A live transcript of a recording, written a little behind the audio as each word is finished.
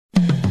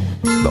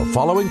The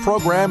following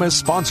program is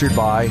sponsored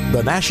by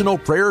the National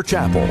Prayer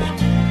Chapel.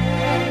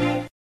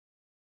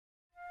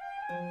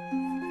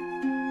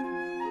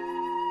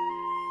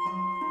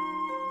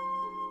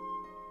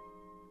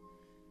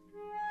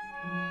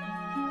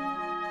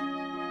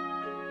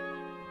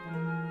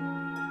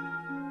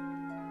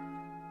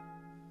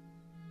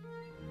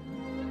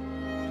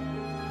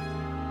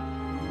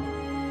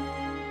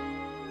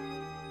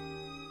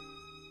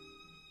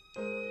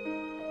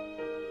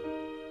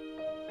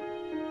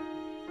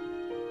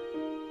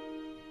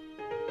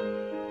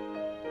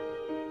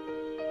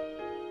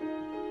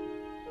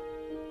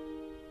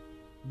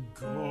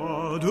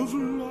 God of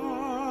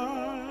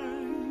light,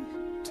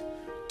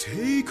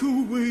 take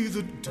away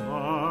the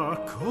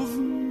dark of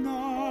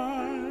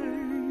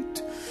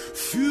night.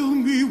 Fill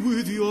me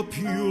with your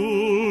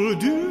pure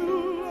delight.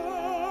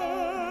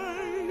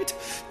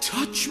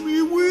 Touch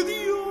me with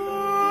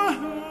your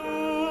hand.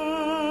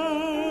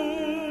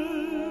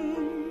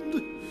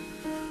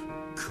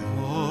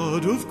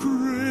 God of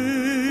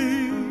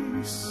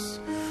grace,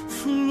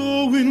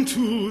 flow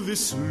into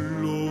this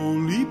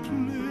lowly place.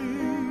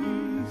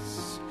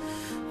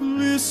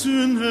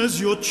 Listen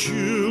as your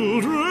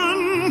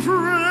children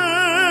pray.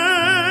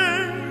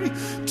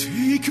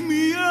 Take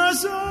me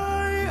as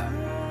I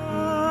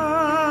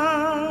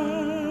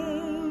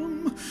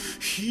am,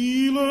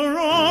 healer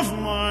of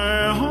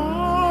my heart,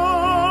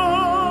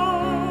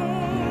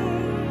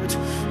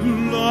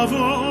 lover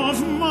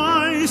of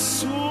my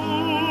soul,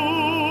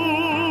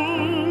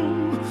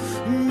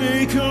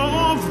 maker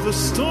of the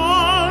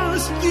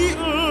stars, the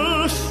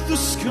earth, the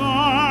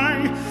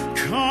sky.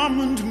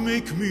 Come and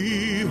make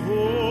me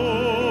whole,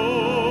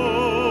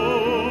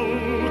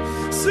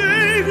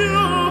 Savior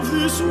of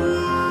this world.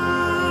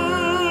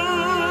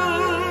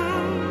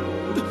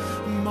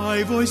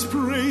 My voice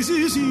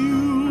praises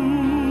you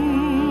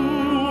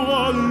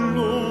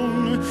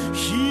alone,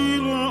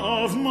 healer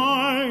of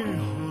my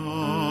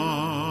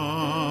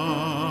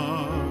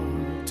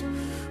heart,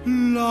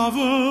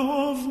 lover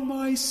of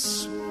my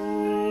soul.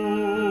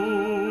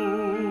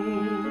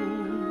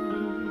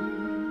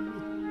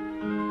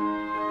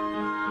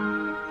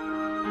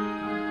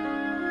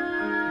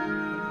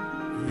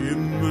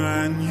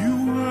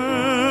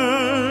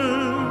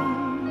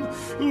 Emmanuel,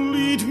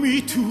 lead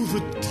me to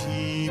the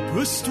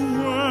deepest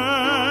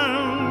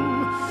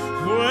well,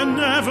 where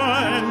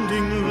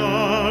never-ending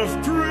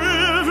love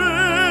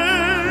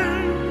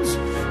prevails,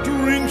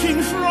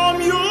 drinking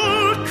from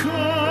your cup.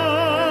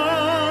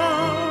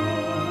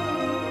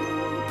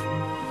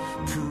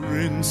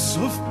 Prince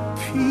of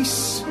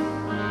Peace,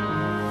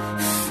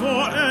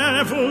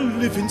 forever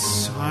live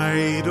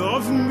inside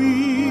of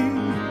me,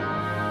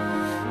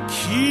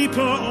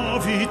 keeper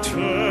of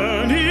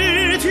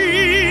eternity,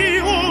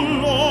 oh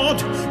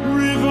Lord,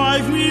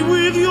 revive me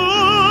with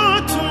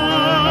your touch,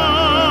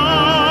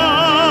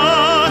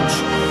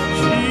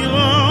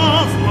 healer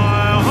of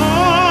my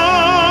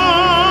heart,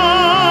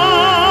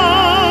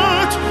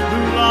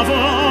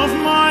 lover of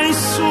my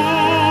soul,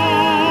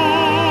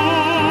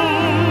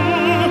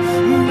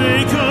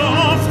 maker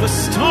of the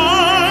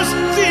stars,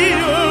 the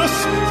earth,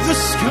 the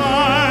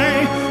sky.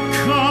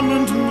 Come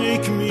and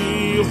make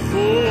me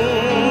whole.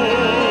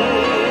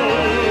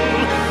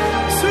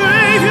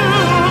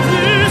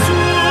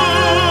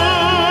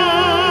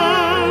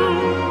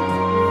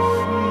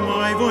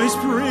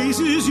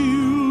 Praises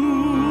you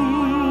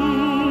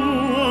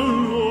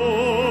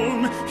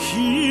alone,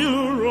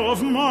 healer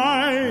of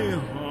my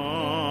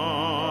heart,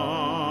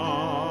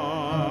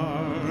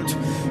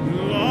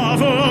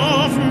 lover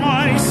of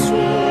my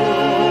soul.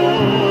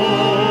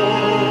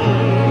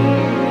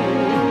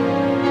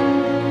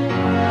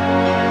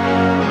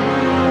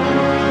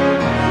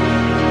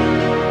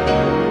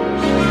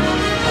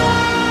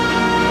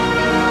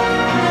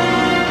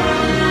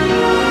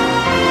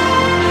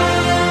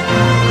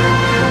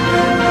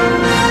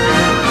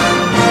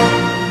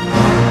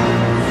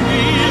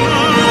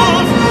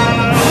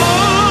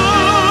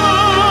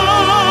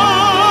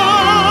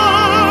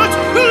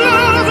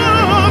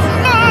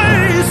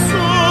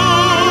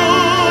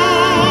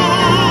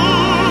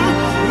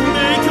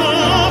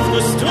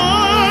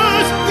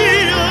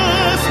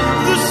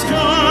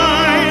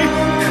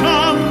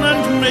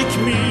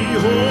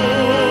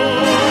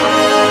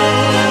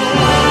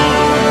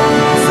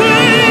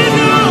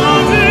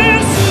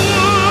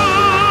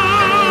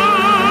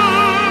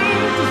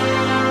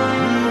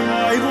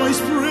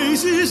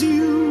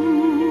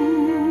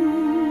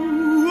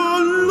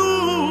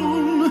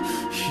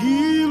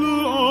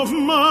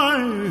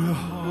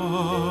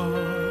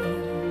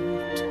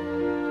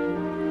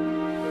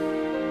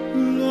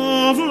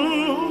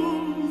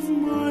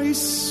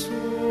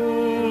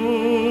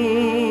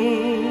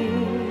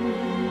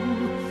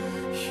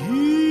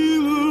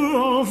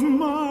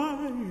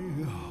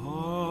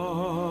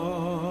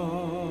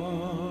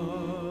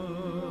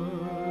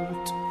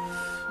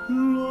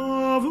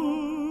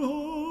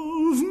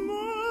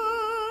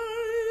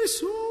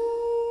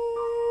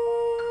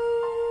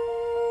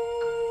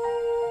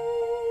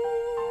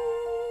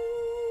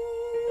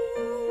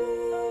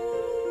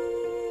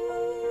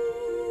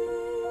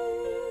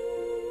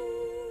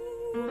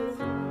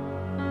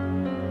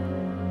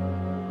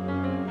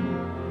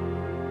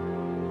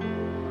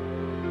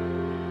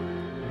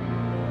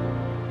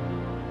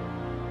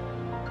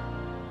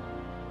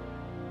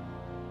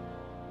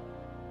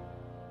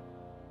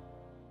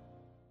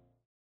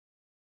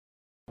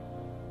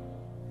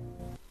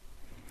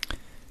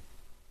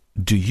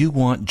 Do you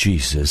want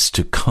Jesus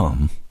to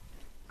come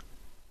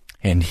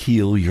and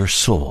heal your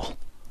soul?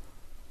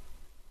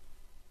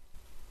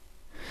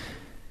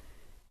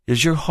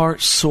 Is your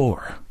heart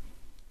sore?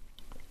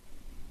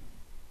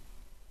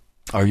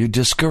 Are you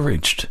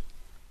discouraged?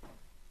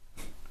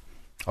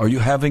 Are you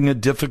having a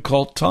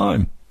difficult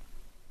time?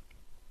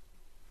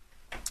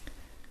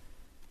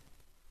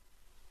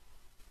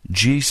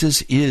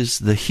 Jesus is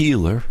the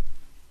healer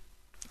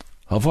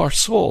of our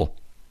soul.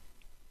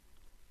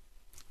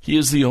 He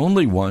is the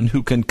only one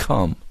who can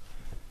come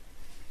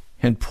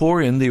and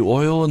pour in the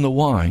oil and the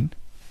wine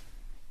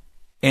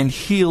and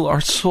heal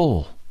our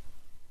soul.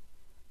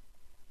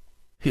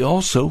 He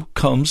also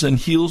comes and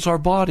heals our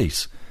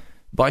bodies.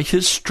 By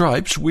his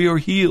stripes we are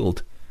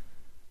healed.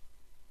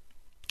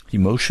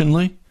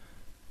 Emotionally,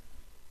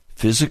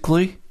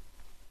 physically,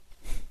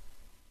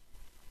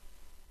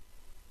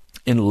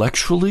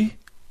 intellectually.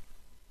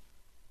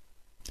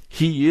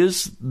 He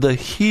is the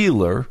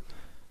healer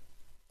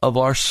of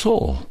our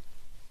soul.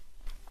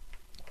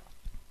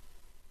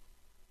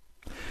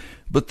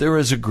 But there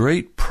is a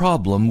great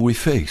problem we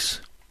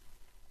face.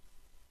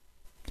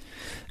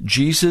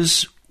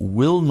 Jesus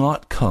will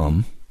not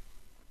come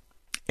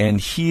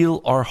and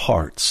heal our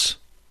hearts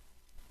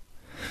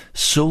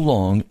so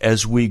long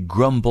as we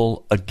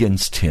grumble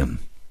against him.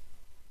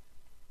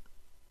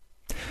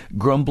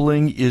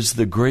 Grumbling is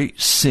the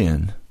great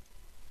sin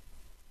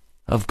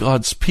of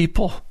God's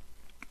people.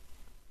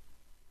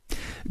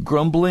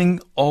 Grumbling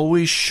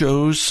always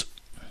shows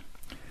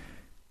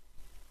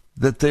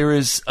that there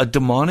is a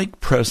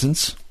demonic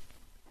presence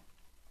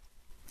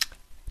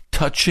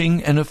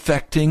touching and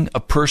affecting a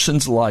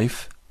person's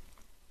life,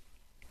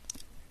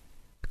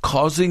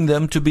 causing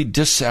them to be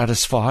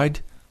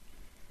dissatisfied,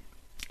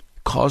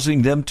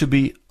 causing them to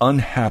be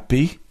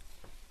unhappy,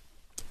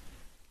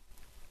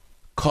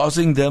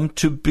 causing them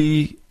to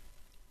be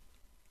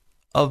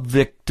a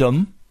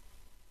victim,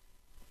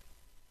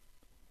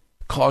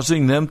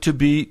 causing them to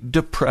be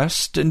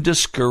depressed and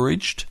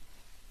discouraged.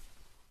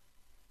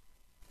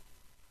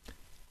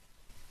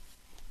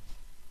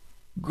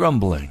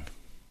 Grumbling.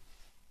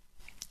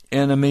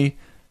 Enemy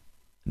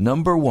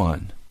number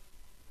one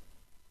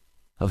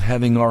of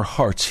having our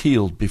hearts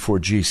healed before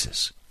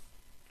Jesus.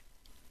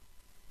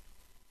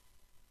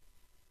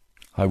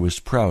 I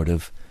was proud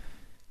of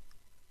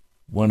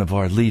one of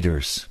our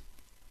leaders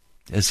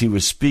as he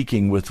was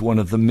speaking with one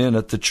of the men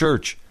at the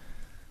church.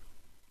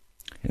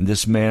 And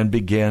this man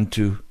began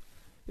to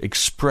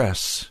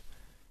express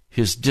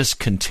his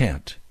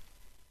discontent,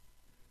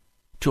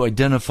 to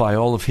identify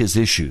all of his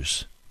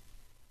issues.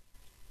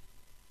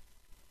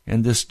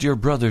 And this dear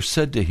brother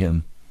said to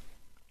him,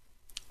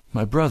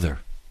 "My brother,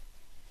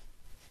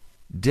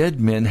 dead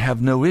men have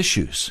no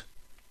issues.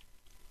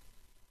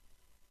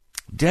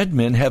 Dead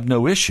men have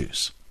no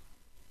issues.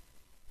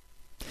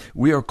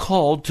 We are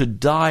called to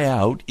die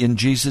out in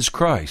Jesus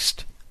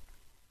Christ,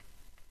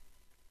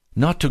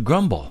 not to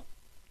grumble.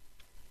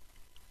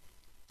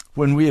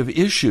 When we have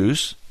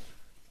issues,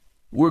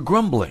 we're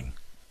grumbling.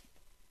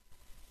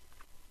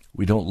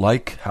 We don't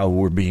like how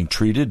we're being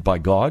treated by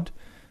God.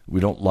 We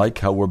don't like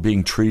how we're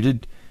being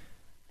treated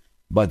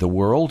by the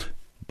world,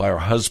 by our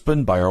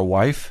husband, by our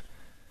wife.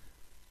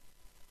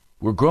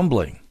 We're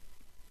grumbling.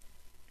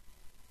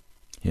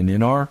 And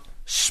in our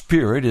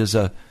spirit is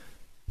a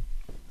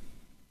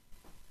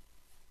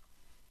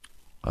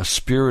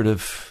spirit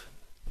of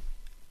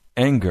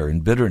anger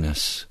and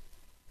bitterness.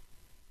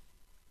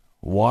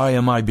 Why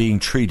am I being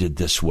treated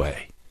this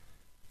way?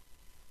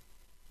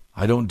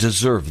 I don't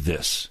deserve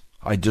this.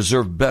 I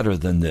deserve better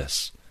than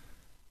this.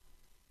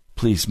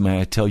 Please, may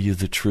I tell you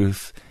the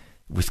truth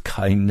with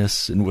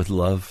kindness and with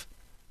love?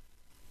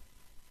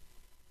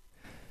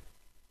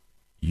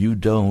 You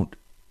don't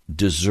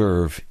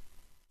deserve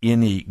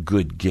any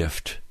good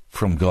gift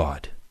from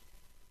God.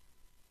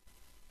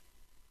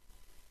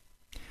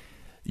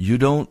 You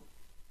don't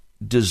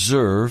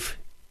deserve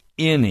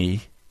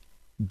any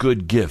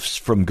good gifts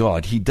from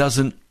God. He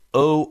doesn't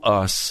owe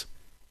us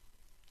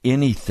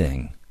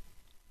anything.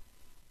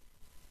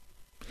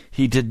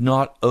 He did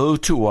not owe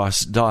to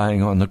us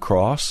dying on the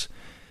cross.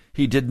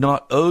 He did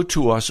not owe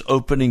to us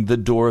opening the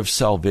door of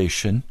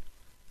salvation.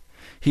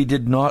 He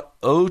did not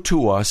owe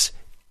to us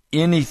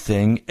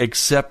anything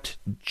except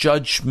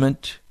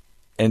judgment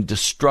and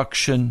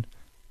destruction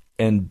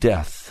and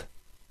death.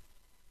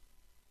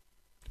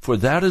 For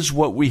that is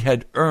what we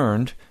had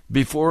earned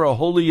before a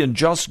holy and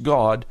just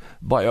God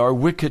by our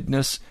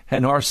wickedness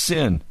and our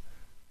sin.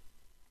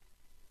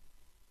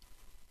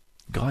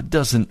 God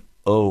doesn't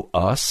owe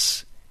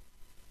us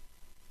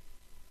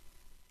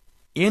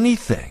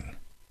anything.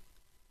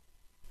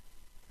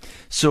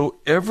 So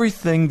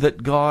everything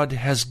that God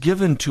has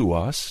given to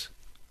us,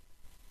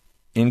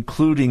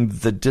 including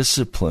the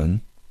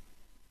discipline,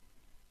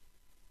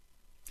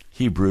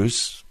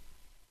 Hebrews,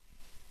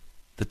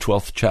 the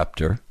 12th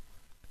chapter,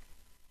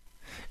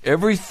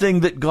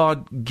 everything that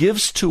God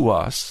gives to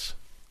us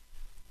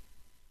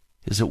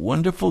is a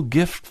wonderful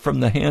gift from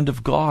the hand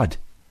of God.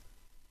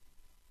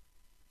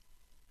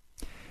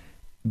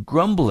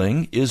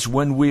 Grumbling is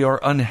when we are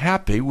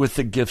unhappy with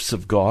the gifts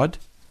of God,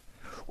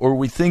 or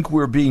we think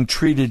we're being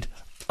treated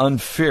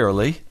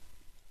unfairly,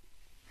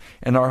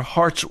 and our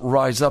hearts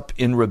rise up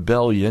in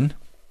rebellion,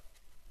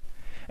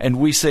 and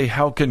we say,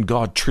 how can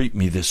God treat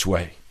me this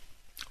way?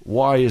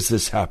 Why is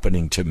this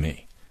happening to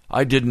me?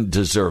 I didn't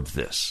deserve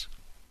this.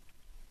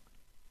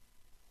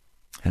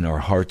 And our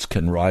hearts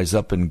can rise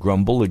up and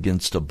grumble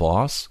against a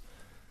boss,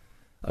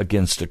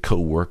 against a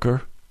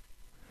coworker,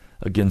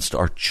 against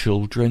our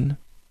children.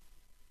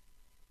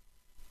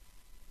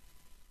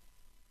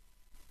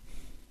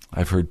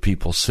 I've heard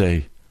people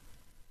say,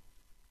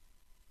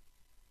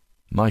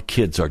 my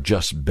kids are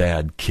just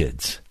bad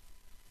kids.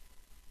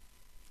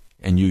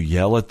 And you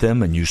yell at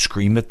them and you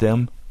scream at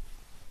them.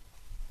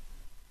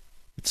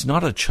 It's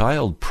not a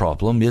child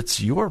problem,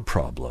 it's your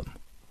problem.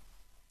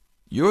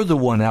 You're the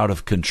one out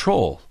of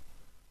control.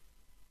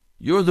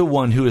 You're the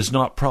one who is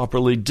not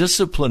properly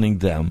disciplining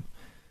them.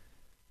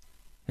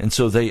 And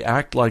so they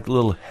act like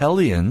little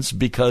hellions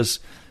because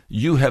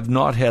you have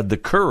not had the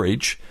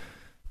courage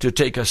to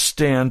take a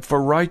stand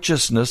for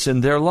righteousness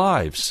in their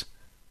lives.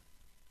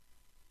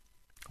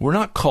 We're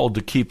not called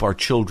to keep our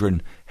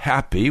children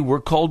happy. We're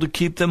called to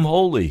keep them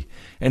holy.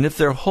 And if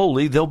they're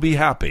holy, they'll be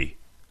happy.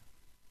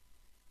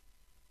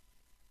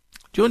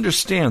 Do you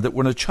understand that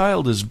when a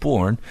child is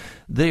born,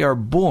 they are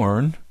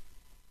born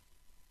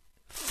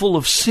full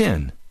of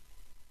sin?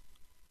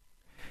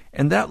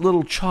 And that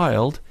little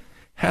child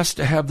has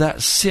to have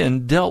that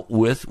sin dealt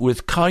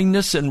with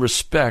kindness and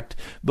respect,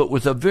 but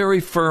with a very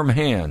firm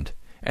hand,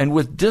 and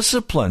with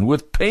discipline,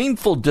 with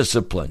painful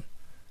discipline,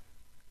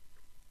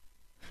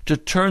 to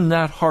turn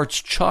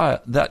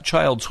that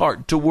child's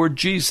heart toward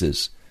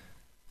Jesus.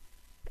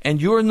 And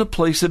you're in the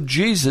place of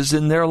Jesus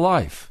in their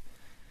life.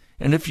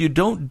 And if you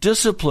don't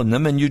discipline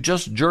them and you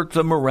just jerk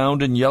them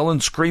around and yell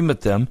and scream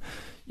at them,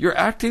 you're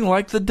acting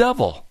like the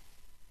devil.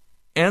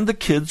 And the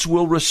kids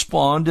will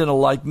respond in a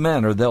like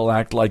manner. They'll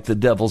act like the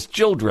devil's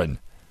children.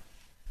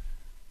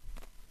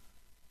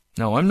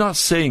 Now, I'm not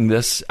saying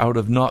this out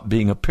of not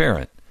being a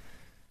parent.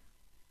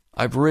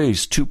 I've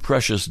raised 2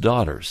 precious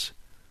daughters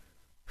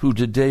who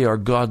today are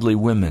godly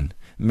women,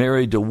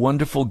 married to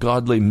wonderful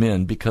godly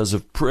men because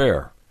of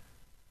prayer,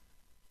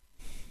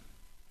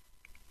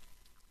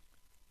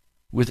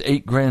 with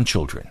 8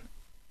 grandchildren.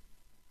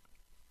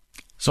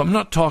 So I'm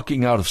not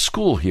talking out of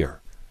school here.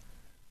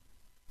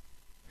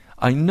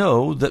 I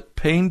know that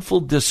painful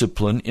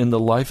discipline in the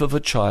life of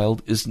a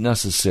child is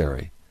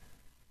necessary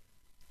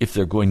if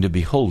they're going to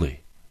be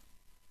holy,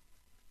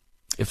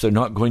 if they're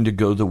not going to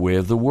go the way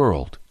of the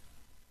world.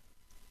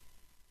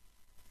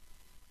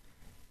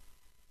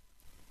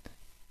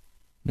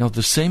 Now,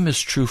 the same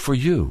is true for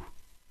you.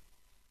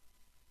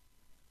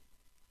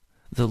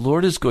 The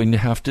Lord is going to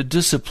have to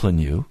discipline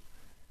you,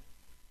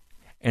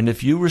 and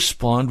if you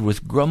respond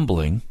with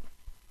grumbling,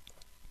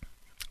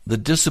 the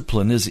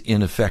discipline is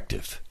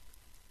ineffective.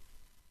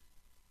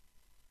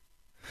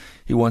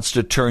 He wants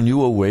to turn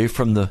you away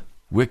from the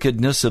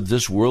wickedness of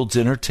this world's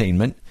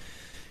entertainment.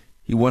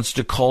 He wants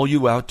to call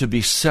you out to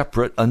be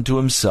separate unto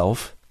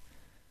himself.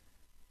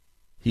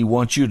 He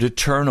wants you to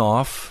turn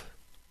off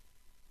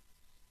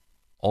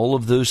all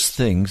of those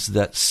things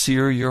that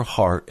sear your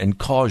heart and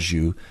cause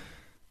you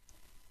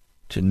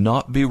to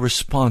not be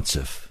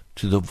responsive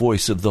to the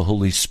voice of the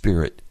Holy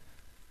Spirit.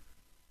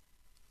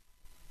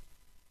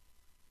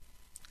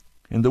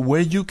 And the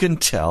way you can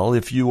tell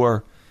if you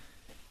are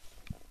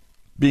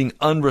being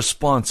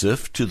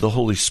unresponsive to the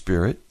Holy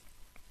Spirit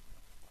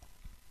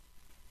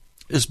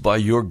is by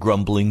your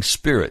grumbling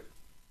spirit.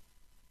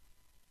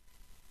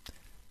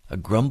 A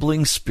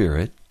grumbling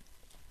spirit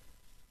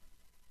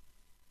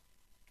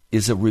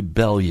is a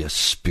rebellious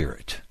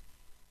spirit.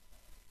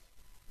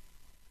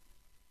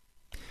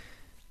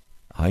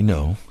 I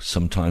know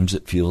sometimes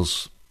it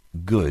feels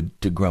good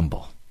to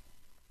grumble.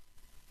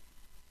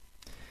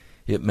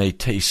 It may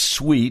taste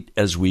sweet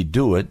as we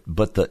do it,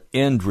 but the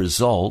end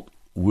result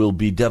will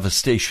be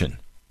devastation.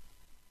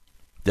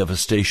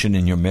 Devastation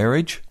in your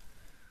marriage,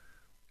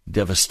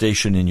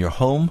 devastation in your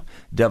home,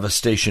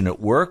 devastation at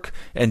work,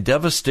 and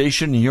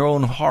devastation in your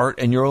own heart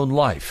and your own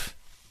life.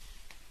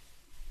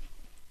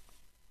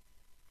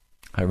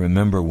 I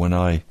remember when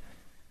I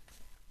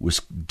was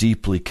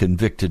deeply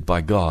convicted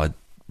by God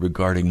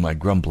regarding my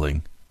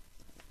grumbling,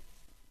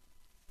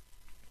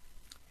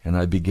 and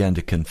I began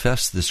to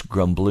confess this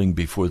grumbling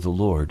before the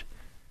Lord.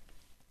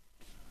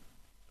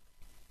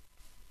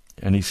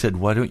 And he said,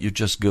 why don't you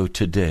just go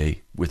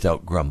today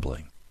without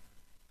grumbling?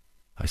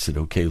 I said,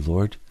 okay,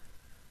 Lord,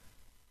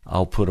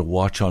 I'll put a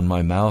watch on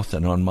my mouth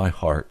and on my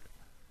heart,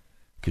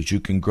 because you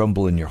can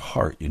grumble in your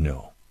heart, you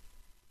know.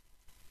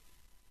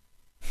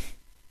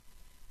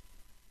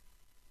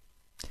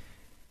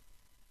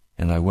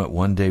 And I went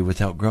one day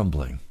without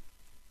grumbling.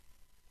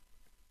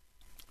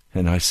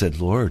 And I said,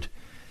 Lord,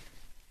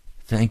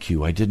 thank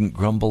you, I didn't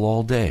grumble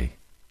all day.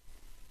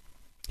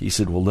 He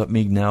said, well, let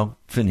me now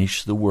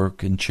finish the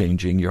work in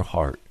changing your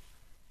heart.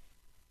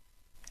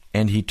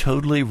 And he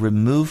totally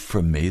removed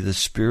from me the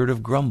spirit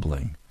of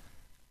grumbling.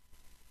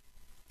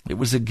 It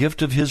was a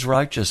gift of his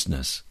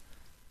righteousness.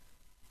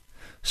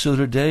 So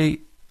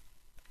today,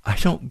 I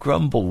don't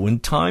grumble. When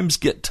times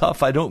get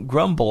tough, I don't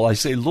grumble. I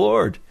say,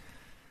 Lord,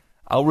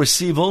 I'll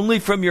receive only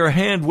from your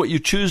hand what you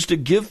choose to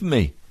give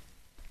me.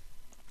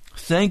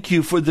 Thank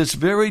you for this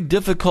very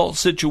difficult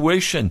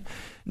situation.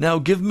 Now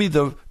give me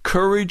the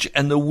courage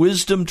and the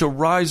wisdom to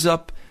rise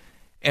up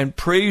and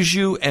praise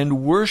you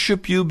and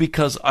worship you,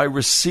 because I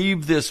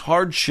receive this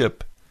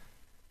hardship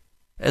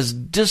as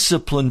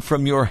discipline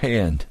from your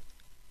hand.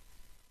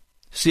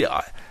 See,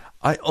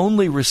 I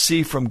only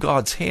receive from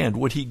God's hand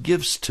what he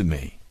gives to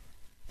me.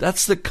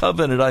 That's the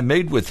covenant I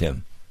made with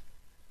him.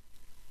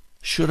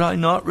 Should I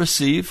not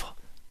receive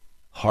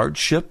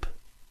hardship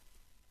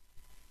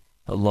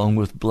along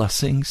with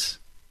blessings?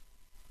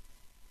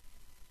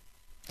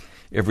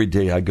 Every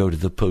day I go to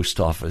the post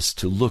office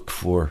to look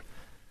for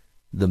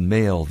the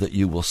mail that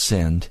you will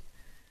send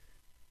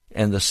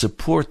and the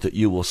support that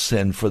you will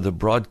send for the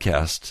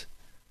broadcast.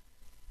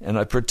 And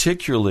I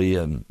particularly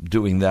am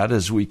doing that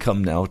as we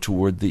come now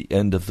toward the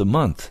end of the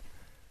month.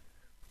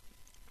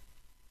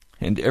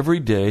 And every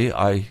day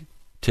I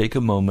take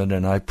a moment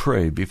and I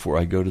pray before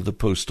I go to the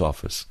post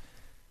office.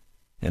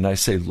 And I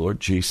say, Lord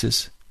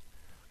Jesus,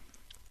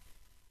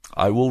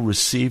 I will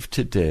receive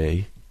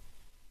today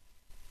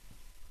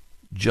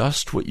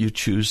just what you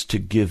choose to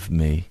give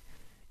me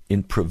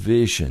in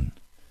provision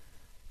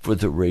for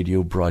the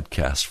radio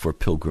broadcast for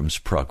Pilgrim's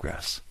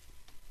Progress.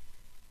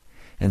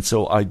 And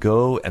so I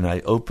go and I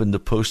open the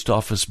post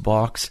office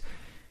box,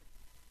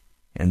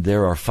 and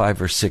there are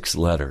 5 or 6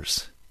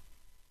 letters.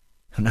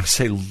 And I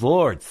say,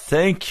 Lord,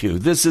 thank you.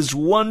 This is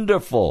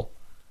wonderful.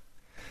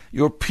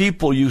 Your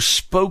people, you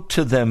spoke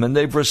to them, and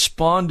they've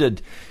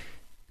responded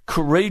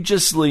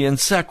courageously and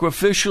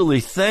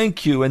sacrificially.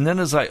 Thank you. And then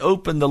as I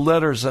open the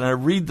letters and I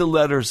read the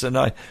letters and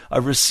I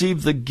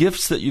receive the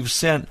gifts that you've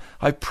sent,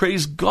 I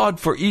praise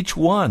God for each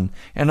one.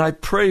 And I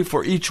pray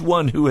for each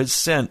one who has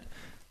sent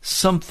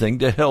something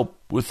to help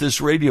with this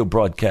radio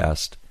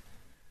broadcast.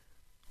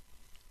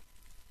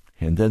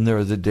 And then there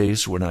are the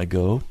days when I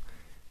go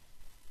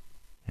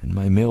and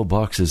my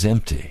mailbox is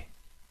empty.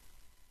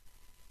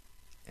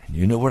 And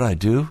you know what I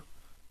do?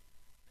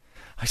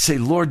 I say,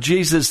 Lord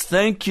Jesus,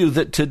 thank you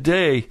that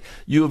today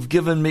you have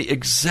given me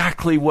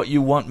exactly what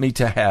you want me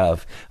to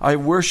have. I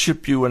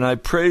worship you and I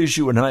praise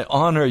you and I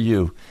honor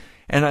you.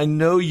 And I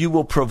know you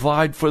will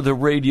provide for the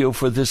radio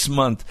for this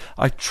month.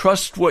 I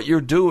trust what you're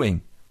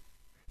doing.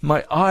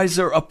 My eyes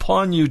are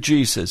upon you,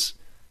 Jesus.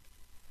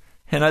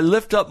 And I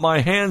lift up my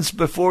hands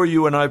before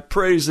you and I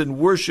praise and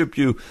worship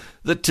you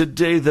that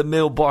today the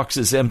mailbox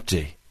is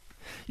empty.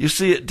 You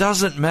see, it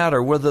doesn't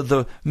matter whether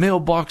the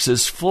mailbox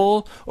is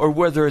full or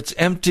whether it's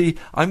empty.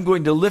 I'm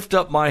going to lift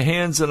up my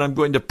hands and I'm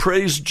going to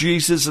praise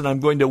Jesus and I'm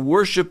going to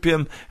worship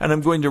him and I'm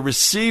going to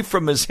receive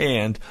from his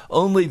hand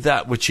only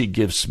that which he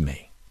gives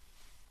me.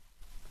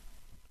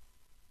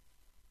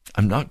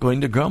 I'm not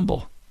going to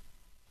grumble.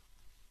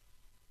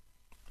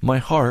 My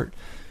heart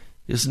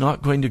is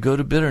not going to go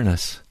to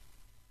bitterness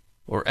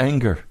or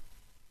anger.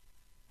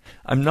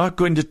 I'm not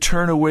going to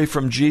turn away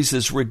from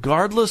Jesus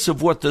regardless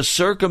of what the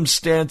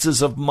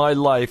circumstances of my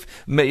life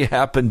may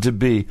happen to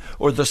be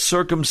or the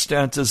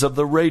circumstances of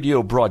the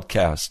radio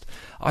broadcast.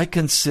 I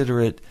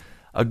consider it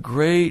a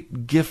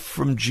great gift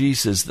from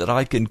Jesus that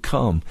I can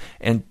come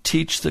and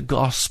teach the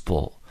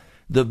gospel,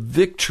 the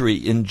victory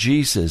in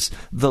Jesus,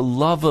 the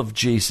love of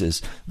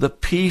Jesus, the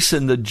peace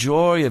and the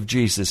joy of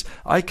Jesus.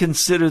 I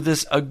consider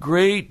this a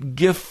great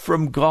gift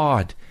from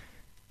God.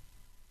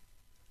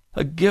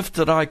 A gift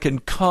that I can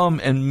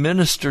come and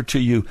minister to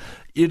you.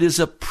 It is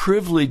a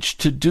privilege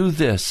to do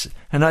this.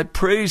 And I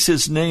praise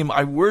his name.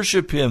 I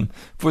worship him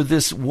for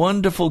this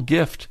wonderful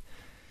gift.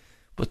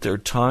 But there are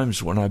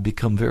times when I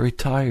become very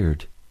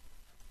tired.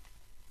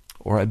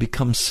 Or I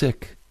become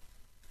sick.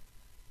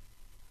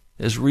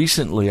 As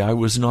recently, I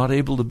was not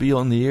able to be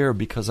on the air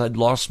because I'd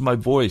lost my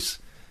voice.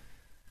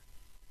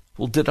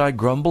 Well, did I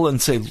grumble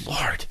and say,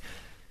 Lord,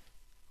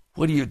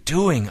 what are you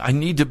doing? I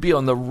need to be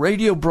on the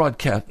radio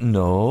broadcast.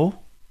 No.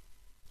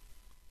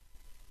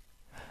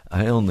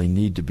 I only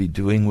need to be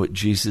doing what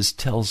Jesus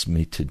tells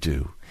me to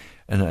do,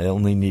 and I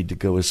only need to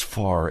go as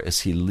far as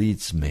he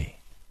leads me.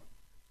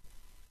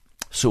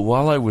 So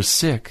while I was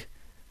sick,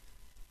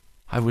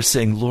 I was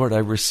saying, Lord, I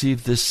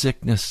receive this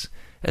sickness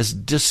as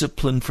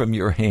discipline from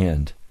your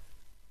hand.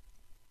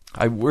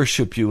 I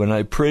worship you and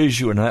I praise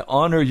you and I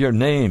honor your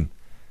name.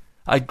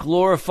 I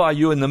glorify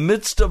you in the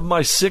midst of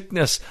my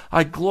sickness.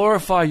 I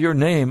glorify your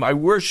name. I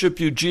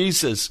worship you,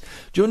 Jesus.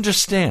 Do you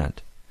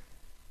understand?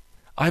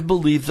 I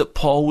believe that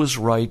Paul was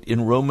right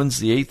in Romans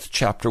the 8th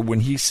chapter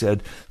when he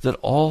said that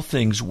all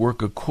things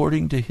work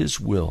according to his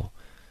will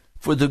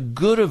for the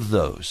good of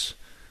those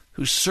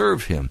who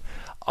serve him.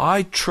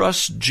 I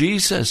trust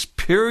Jesus,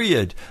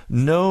 period.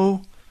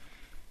 No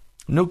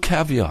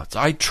caveats.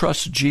 I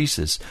trust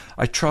Jesus.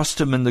 I trust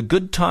him in the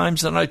good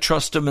times and I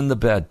trust him in the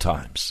bad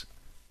times.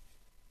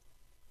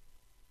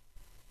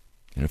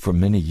 And for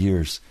many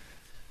years,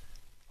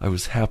 I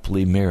was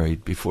happily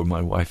married before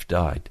my wife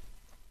died.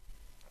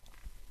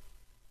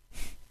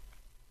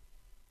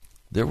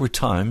 There were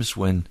times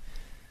when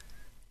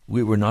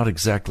we were not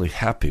exactly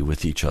happy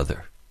with each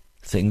other.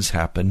 Things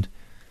happened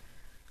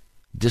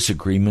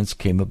disagreements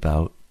came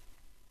about.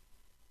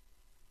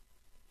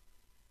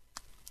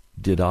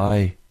 Did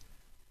I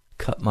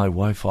cut my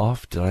wife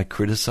off? Did I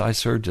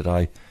criticize her? Did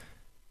I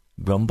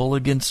grumble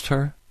against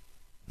her?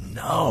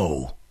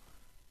 No.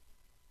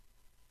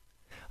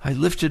 I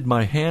lifted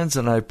my hands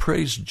and I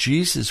praised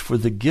Jesus for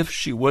the gift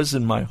she was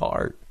in my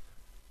heart.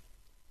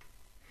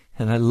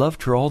 And I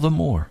loved her all the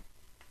more.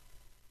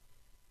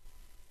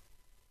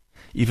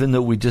 Even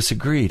though we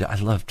disagreed, I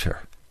loved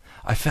her.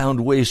 I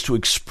found ways to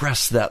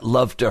express that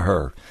love to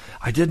her.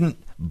 I didn't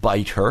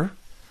bite her.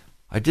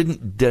 I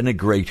didn't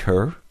denigrate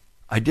her.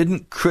 I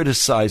didn't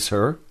criticize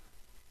her.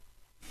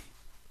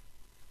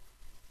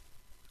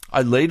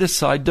 I laid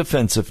aside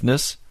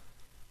defensiveness.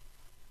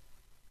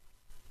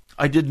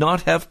 I did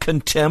not have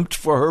contempt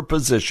for her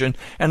position,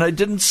 and I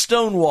didn't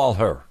stonewall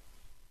her.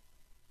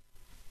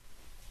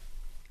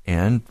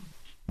 And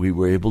we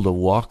were able to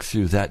walk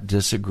through that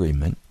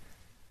disagreement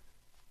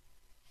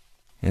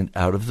and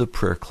out of the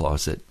prayer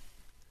closet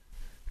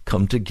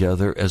come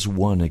together as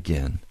one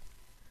again,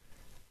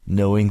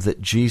 knowing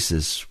that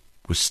Jesus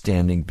was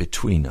standing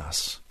between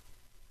us,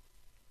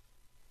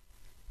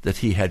 that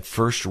he had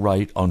first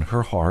right on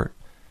her heart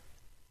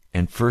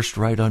and first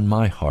right on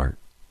my heart.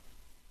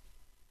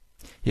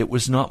 It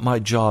was not my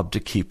job to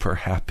keep her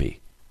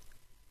happy.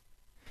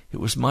 It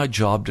was my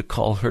job to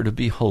call her to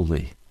be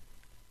holy.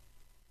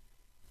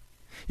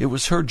 It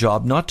was her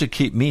job not to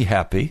keep me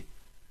happy,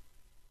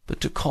 but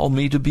to call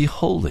me to be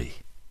holy.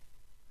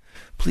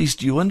 Please,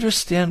 do you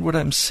understand what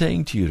I'm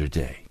saying to you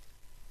today?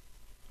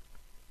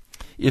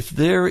 If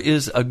there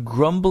is a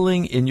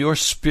grumbling in your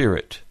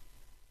spirit,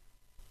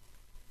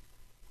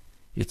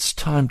 it's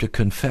time to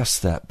confess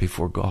that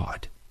before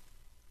God.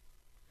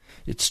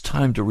 It's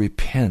time to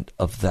repent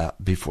of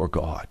that before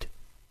God.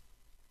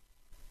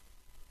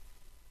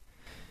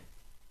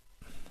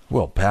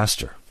 Well,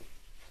 Pastor,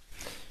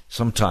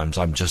 sometimes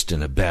I'm just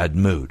in a bad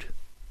mood.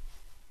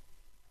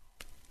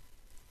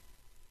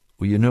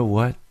 Well, you know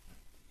what?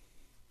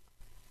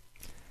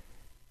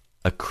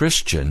 A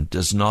Christian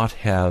does not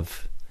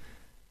have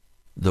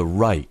the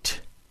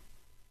right,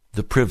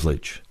 the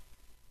privilege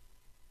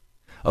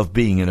of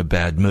being in a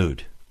bad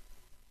mood.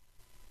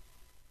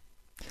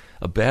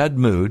 A bad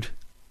mood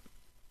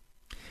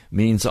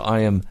means I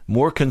am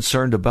more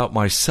concerned about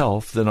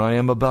myself than I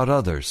am about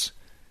others.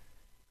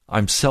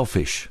 I'm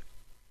selfish.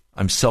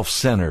 I'm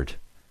self-centered.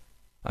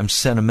 I'm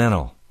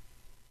sentimental.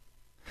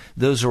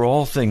 Those are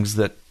all things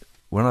that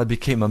when I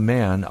became a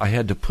man, I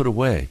had to put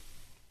away.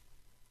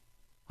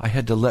 I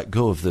had to let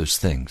go of those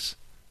things.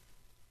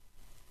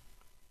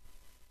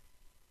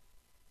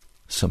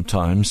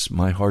 Sometimes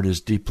my heart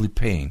is deeply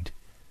pained.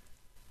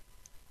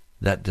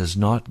 That does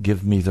not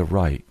give me the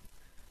right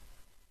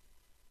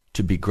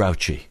to be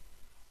grouchy,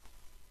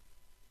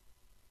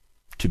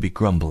 to be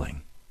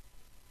grumbling.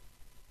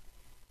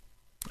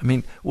 I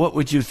mean, what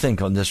would you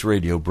think on this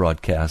radio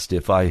broadcast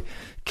if I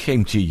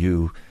came to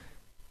you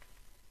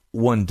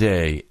one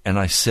day and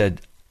I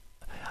said,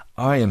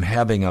 I am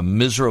having a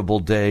miserable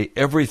day.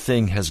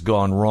 Everything has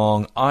gone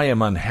wrong. I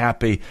am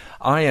unhappy.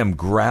 I am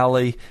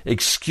growly.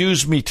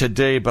 Excuse me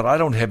today, but I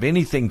don't have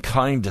anything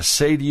kind to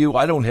say to you.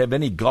 I don't have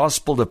any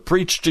gospel to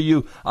preach to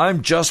you.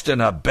 I'm just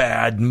in a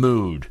bad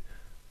mood.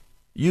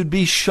 You'd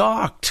be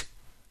shocked.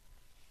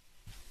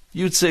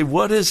 You'd say,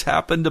 what has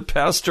happened to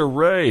Pastor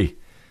Ray?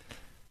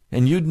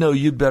 And you'd know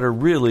you'd better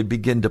really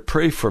begin to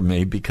pray for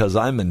me because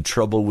I'm in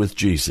trouble with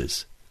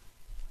Jesus.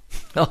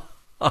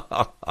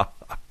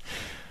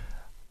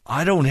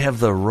 I don't have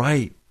the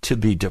right to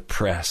be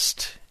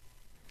depressed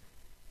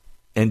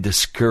and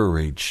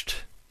discouraged.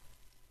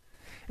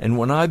 And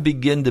when I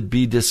begin to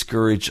be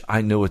discouraged,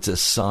 I know it's a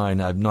sign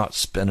I've not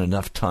spent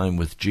enough time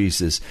with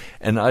Jesus,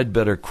 and I'd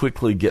better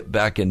quickly get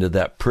back into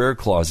that prayer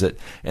closet,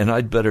 and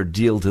I'd better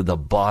deal to the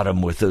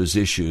bottom with those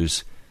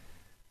issues,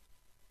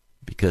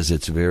 because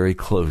it's very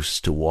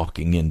close to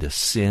walking into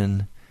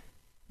sin,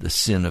 the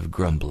sin of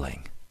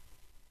grumbling.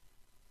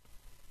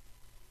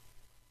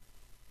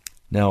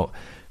 Now,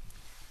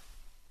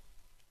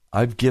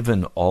 I've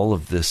given all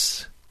of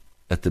this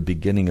at the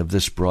beginning of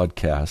this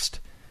broadcast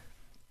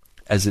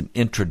as an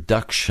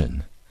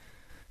introduction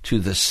to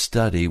the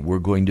study we're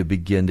going to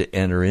begin to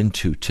enter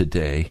into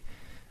today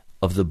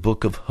of the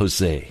book of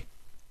Hosea.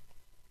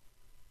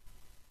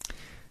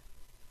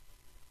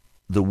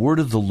 The word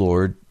of the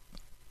Lord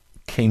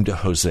came to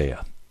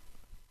Hosea.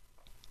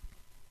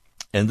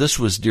 And this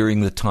was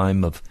during the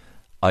time of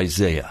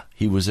Isaiah.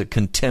 He was a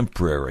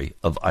contemporary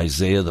of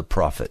Isaiah the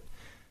prophet,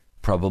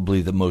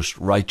 probably the most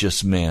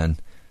righteous man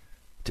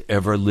to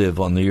ever live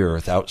on the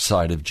earth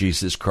outside of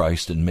Jesus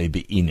Christ and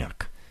maybe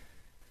Enoch.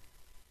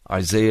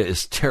 Isaiah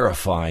is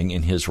terrifying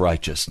in his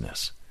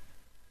righteousness.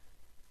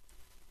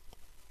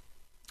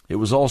 It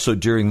was also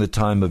during the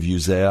time of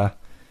Uzziah,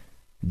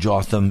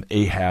 Jotham,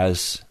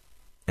 Ahaz,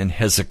 and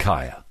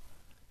Hezekiah.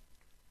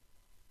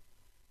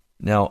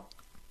 Now,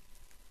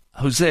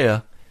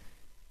 Hosea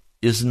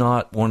is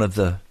not one of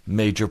the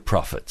major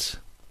prophets.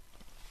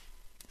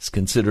 He's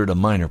considered a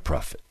minor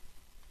prophet.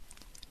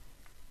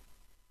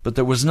 But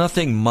there was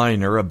nothing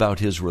minor about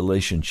his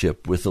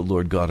relationship with the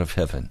Lord God of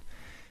heaven.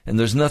 And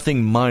there's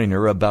nothing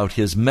minor about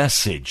his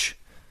message.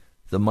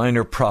 The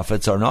minor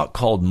prophets are not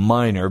called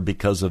minor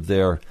because of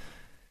their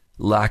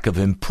lack of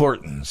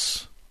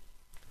importance.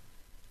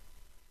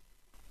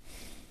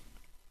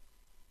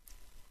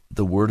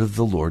 The word of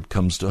the Lord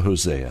comes to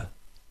Hosea.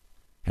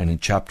 And in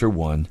chapter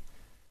 1,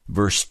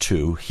 verse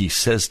 2, he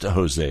says to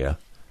Hosea,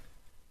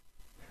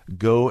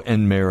 "Go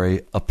and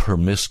marry a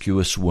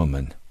promiscuous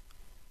woman,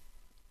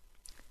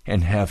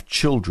 and have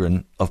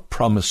children of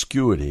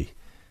promiscuity,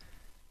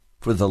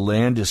 for the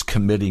land is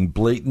committing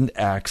blatant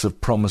acts of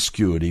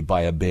promiscuity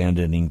by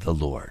abandoning the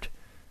Lord."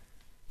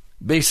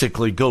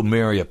 Basically, go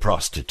marry a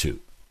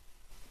prostitute.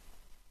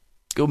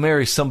 Go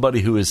marry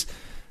somebody who is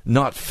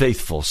not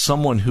faithful,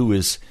 someone who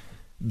is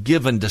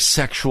given to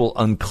sexual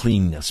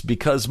uncleanness,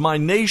 because my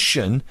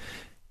nation,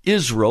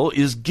 Israel,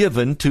 is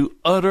given to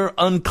utter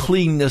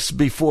uncleanness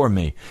before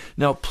me.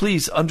 Now,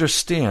 please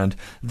understand,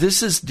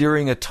 this is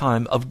during a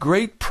time of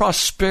great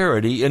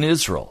prosperity in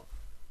Israel.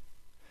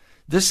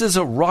 This is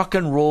a rock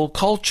and roll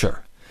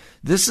culture.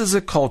 This is a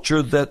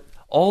culture that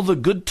all the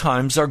good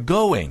times are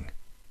going.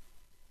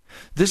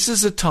 This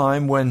is a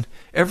time when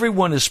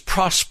everyone is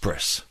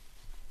prosperous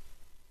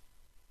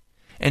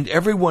and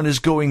everyone is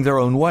going their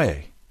own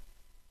way.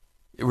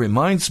 It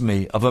reminds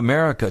me of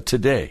America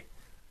today.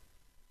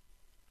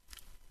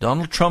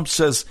 Donald Trump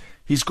says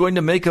he's going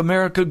to make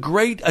America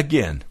great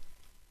again.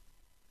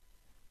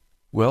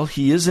 Well,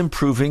 he is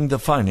improving the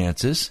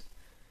finances.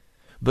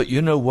 But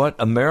you know what?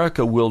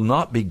 America will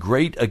not be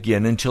great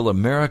again until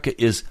America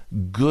is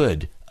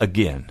good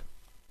again.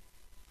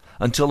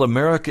 Until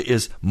America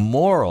is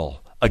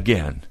moral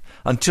again.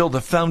 Until the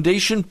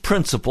foundation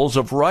principles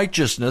of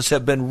righteousness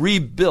have been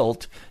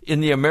rebuilt in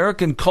the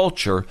American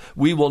culture,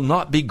 we will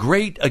not be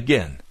great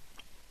again.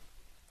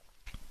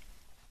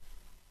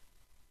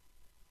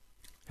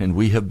 And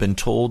we have been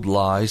told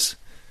lies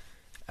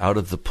out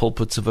of the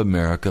pulpits of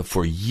America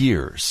for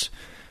years.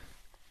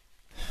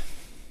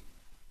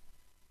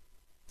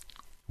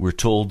 We're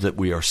told that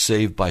we are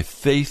saved by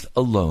faith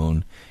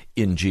alone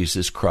in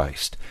Jesus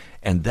Christ.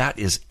 And that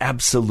is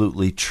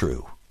absolutely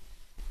true.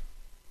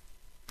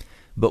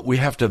 But we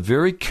have to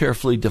very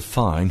carefully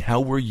define how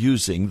we're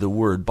using the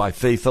word by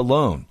faith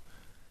alone.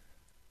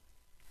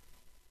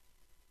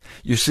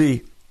 You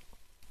see,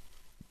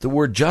 the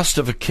word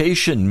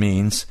justification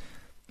means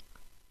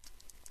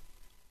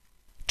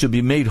to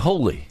be made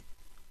holy.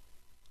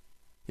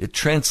 It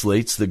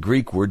translates the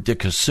Greek word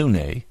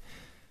dikasune,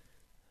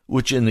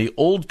 which in the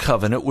Old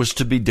Covenant was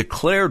to be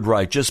declared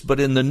righteous, but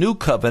in the New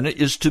Covenant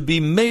is to be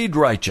made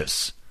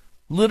righteous,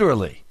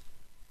 literally.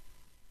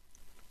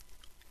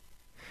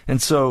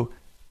 And so,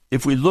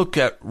 if we look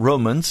at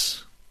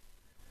Romans,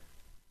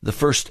 the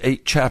first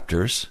 8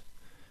 chapters,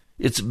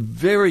 it's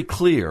very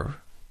clear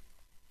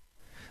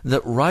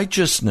that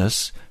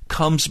righteousness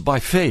comes by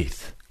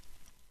faith.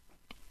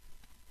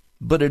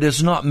 But it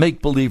is not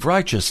make-believe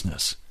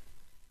righteousness.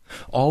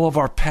 All of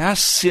our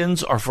past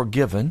sins are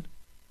forgiven.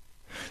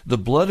 The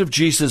blood of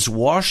Jesus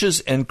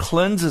washes and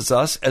cleanses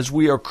us as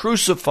we are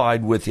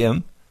crucified with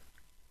him.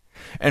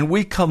 And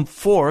we come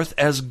forth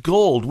as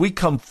gold. We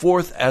come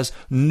forth as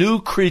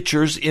new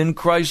creatures in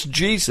Christ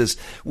Jesus.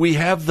 We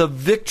have the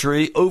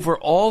victory over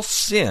all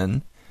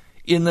sin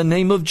in the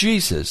name of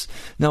Jesus.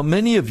 Now,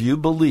 many of you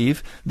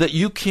believe that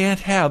you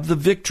can't have the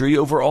victory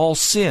over all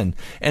sin.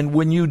 And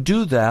when you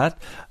do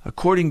that,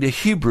 according to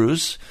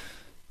Hebrews,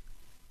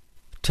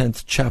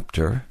 10th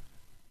chapter,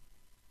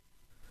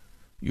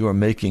 you are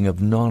making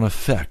of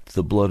non-effect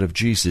the blood of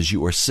Jesus.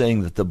 You are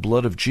saying that the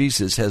blood of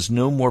Jesus has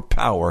no more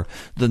power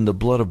than the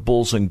blood of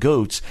bulls and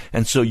goats,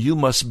 and so you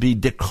must be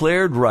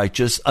declared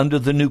righteous under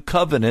the new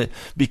covenant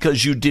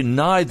because you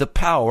deny the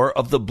power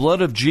of the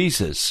blood of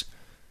Jesus.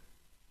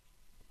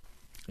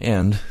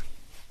 And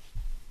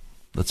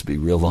let's be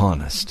real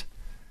honest.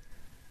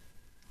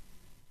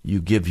 You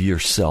give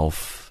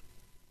yourself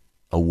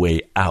a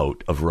way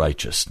out of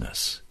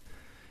righteousness.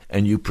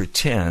 And you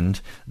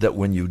pretend that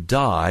when you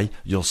die,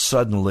 you'll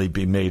suddenly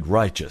be made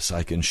righteous.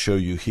 I can show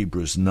you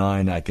Hebrews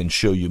 9. I can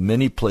show you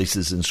many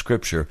places in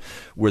Scripture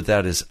where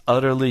that is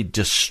utterly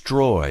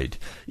destroyed.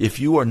 If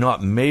you are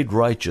not made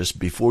righteous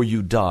before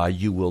you die,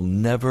 you will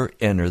never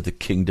enter the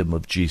kingdom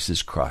of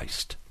Jesus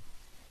Christ.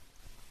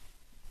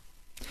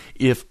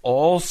 If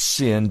all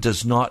sin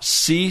does not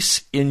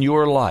cease in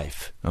your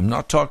life, I'm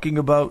not talking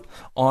about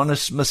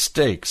honest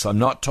mistakes. I'm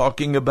not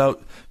talking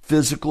about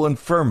physical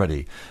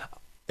infirmity.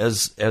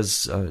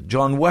 As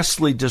John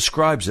Wesley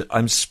describes it,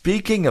 I'm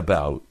speaking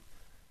about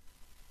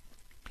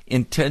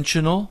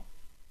intentional,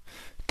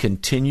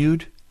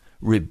 continued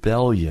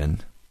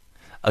rebellion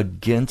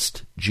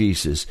against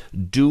Jesus,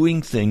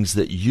 doing things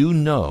that you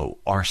know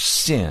are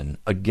sin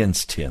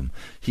against him.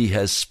 He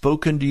has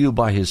spoken to you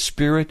by his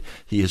Spirit.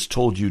 He has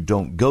told you,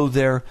 don't go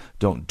there,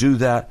 don't do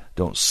that,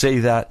 don't say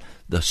that.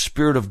 The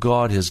Spirit of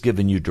God has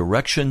given you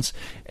directions,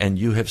 and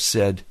you have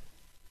said,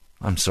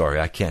 I'm sorry,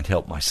 I can't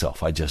help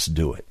myself, I just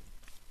do it.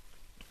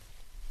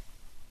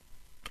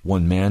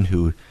 One man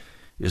who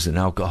is an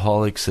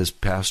alcoholic, says,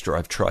 Pastor,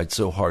 I've tried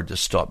so hard to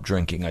stop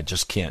drinking, I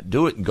just can't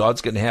do it, and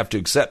God's going to have to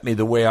accept me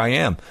the way I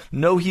am.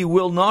 No, he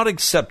will not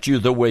accept you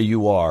the way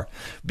you are,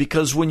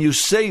 because when you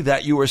say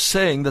that, you are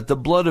saying that the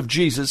blood of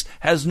Jesus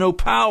has no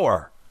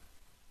power.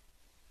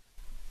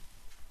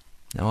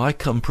 Now, I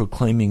come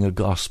proclaiming a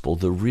gospel,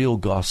 the real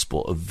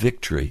gospel of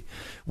victory,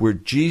 where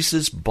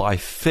Jesus, by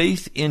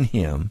faith in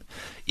him,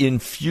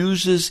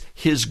 infuses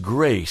his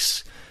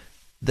grace,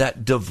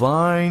 that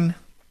divine,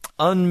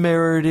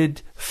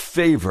 unmerited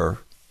favor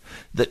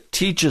that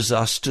teaches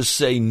us to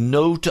say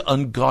no to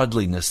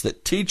ungodliness,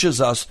 that teaches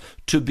us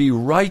to be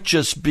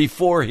righteous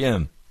before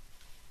him.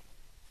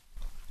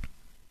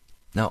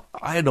 Now,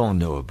 I don't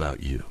know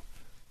about you,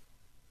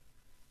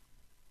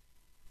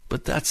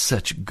 but that's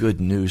such good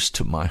news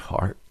to my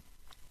heart.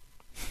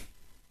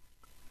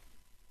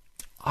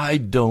 I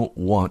don't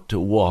want to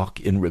walk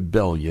in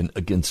rebellion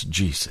against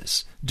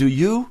Jesus. Do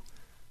you?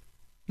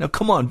 Now,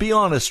 come on, be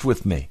honest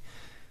with me.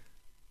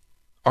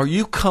 Are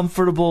you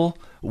comfortable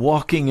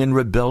walking in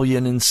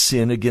rebellion and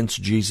sin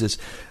against Jesus,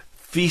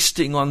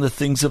 feasting on the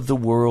things of the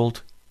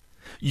world?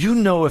 You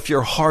know if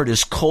your heart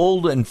is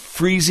cold and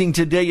freezing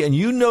today, and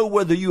you know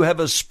whether you have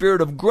a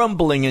spirit of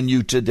grumbling in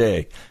you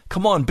today.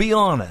 Come on, be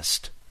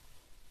honest.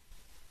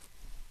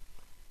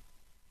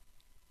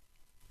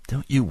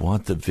 Don't you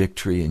want the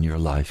victory in your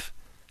life?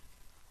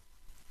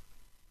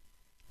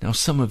 Now,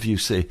 some of you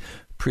say,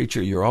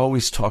 Preacher, you're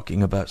always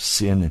talking about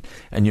sin,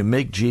 and you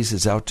make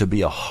Jesus out to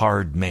be a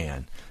hard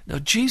man. Now,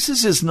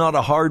 Jesus is not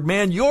a hard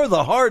man. You're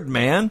the hard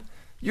man.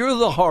 You're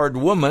the hard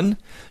woman.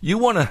 You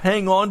want to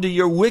hang on to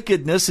your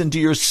wickedness and to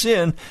your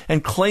sin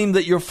and claim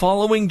that you're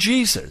following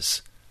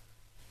Jesus.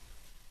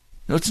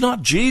 No, it's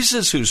not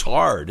Jesus who's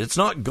hard. It's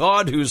not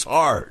God who's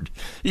hard.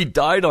 He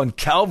died on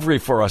Calvary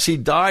for us. He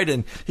died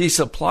and he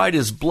supplied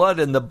his blood,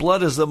 and the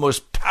blood is the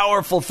most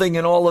powerful thing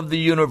in all of the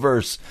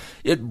universe.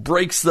 It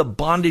breaks the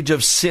bondage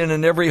of sin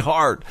in every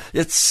heart.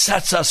 It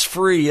sets us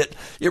free. It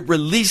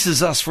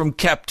releases us from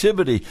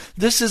captivity.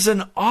 This is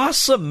an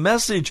awesome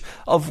message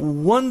of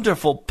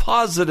wonderful,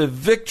 positive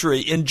victory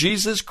in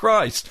Jesus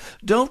Christ.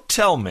 Don't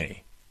tell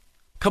me.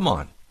 Come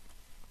on.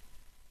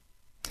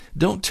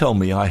 Don't tell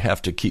me I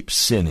have to keep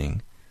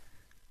sinning.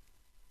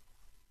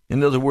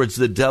 In other words,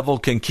 the devil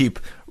can keep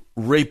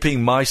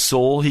raping my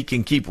soul. He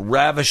can keep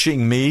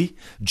ravishing me.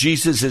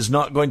 Jesus is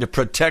not going to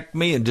protect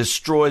me and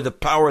destroy the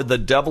power of the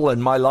devil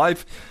in my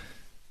life.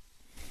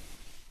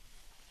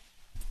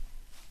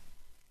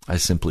 I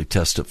simply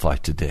testify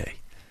today.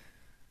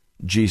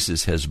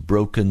 Jesus has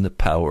broken the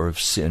power of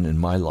sin in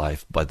my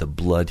life by the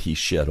blood he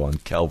shed on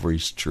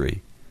Calvary's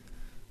tree.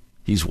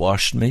 He's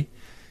washed me.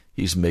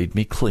 He's made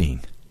me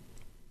clean.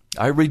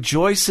 I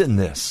rejoice in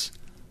this.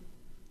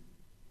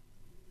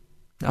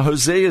 Now,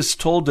 Hosea is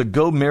told to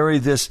go marry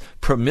this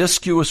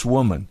promiscuous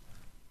woman.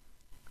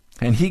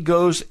 And he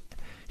goes,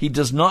 he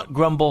does not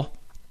grumble.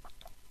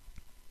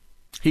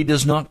 He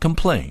does not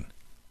complain.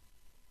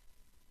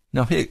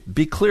 Now, hey,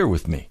 be clear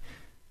with me.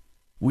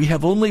 We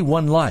have only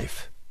one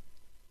life.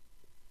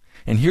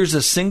 And here's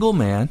a single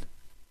man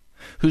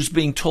who's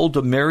being told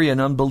to marry an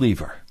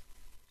unbeliever,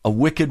 a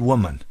wicked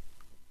woman.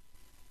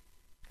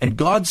 And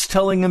God's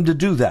telling him to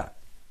do that.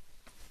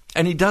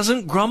 And he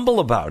doesn't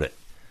grumble about it.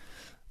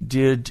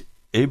 Did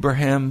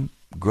Abraham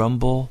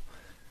grumble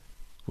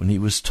when he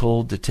was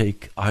told to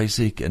take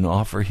Isaac and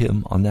offer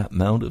him on that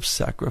mount of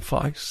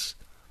sacrifice?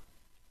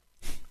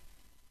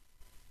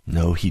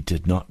 No, he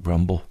did not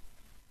grumble.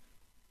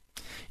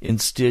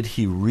 Instead,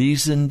 he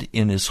reasoned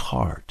in his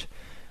heart.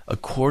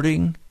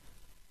 According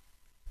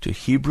to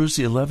Hebrews,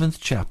 the 11th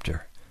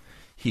chapter,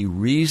 he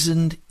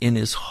reasoned in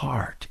his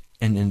heart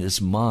and in his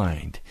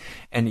mind,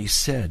 and he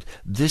said,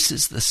 this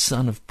is the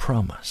son of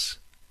promise.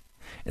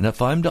 And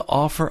if I'm to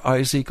offer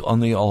Isaac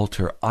on the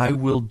altar, I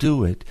will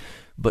do it,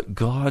 but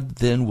God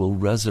then will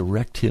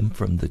resurrect him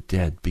from the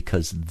dead,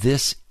 because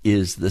this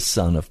is the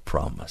son of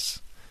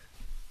promise.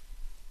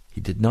 He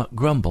did not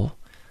grumble.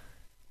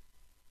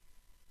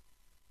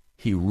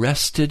 He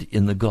rested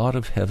in the God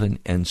of heaven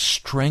and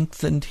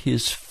strengthened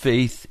his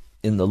faith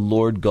in the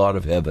Lord God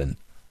of heaven.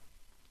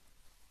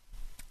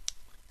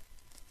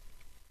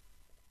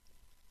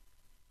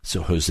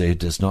 So Hosea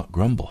does not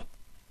grumble.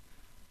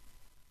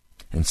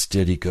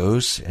 Instead, he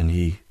goes and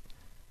he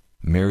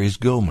marries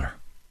Gomer.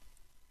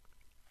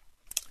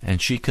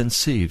 And she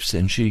conceives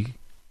and she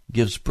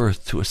gives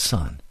birth to a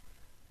son.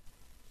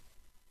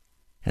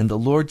 And the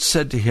Lord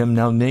said to him,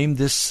 now name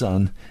this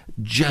son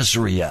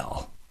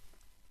Jezreel.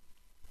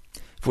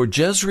 For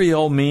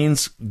Jezreel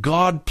means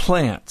God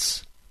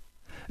plants,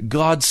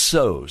 God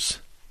sows.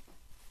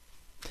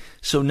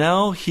 So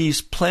now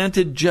he's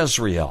planted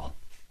Jezreel,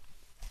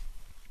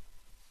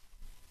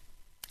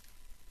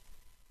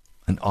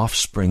 an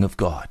offspring of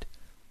God.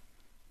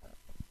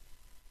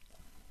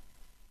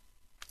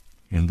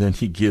 And then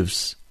he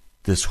gives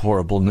this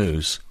horrible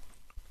news.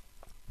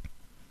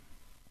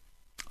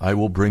 I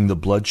will bring the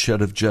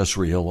bloodshed of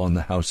Jezreel on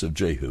the house of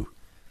Jehu,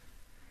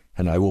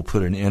 and I will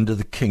put an end to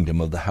the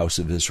kingdom of the house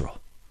of Israel.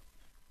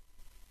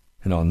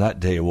 And on that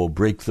day I will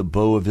break the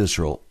bow of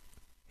Israel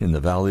in the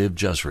valley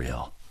of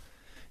Jezreel.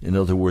 In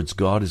other words,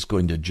 God is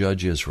going to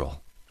judge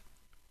Israel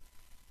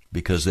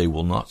because they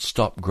will not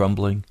stop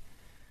grumbling.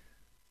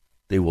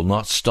 They will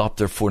not stop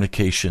their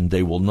fornication.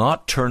 They will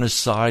not turn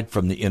aside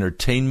from the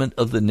entertainment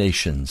of the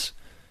nations.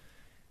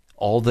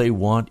 All they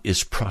want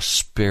is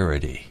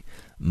prosperity,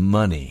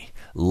 money,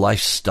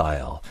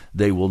 lifestyle.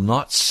 They will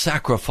not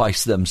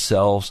sacrifice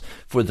themselves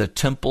for the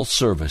temple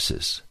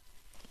services.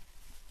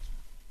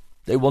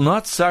 They will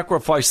not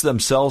sacrifice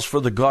themselves for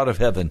the God of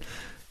heaven.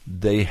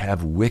 They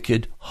have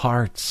wicked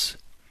hearts.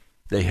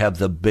 They have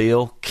the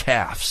Baal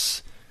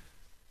calves.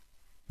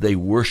 They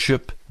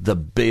worship the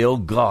Baal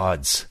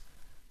gods.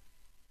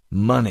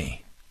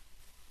 Money,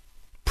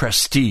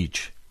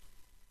 prestige,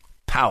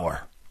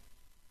 power,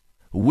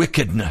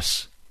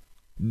 wickedness,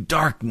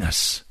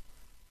 darkness.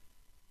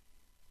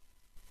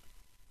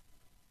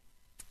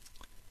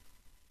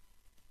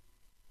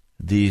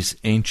 These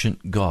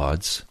ancient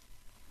gods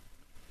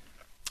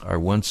are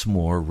once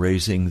more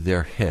raising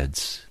their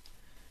heads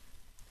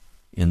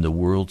in the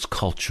world's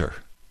culture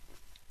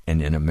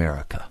and in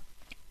America.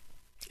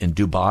 In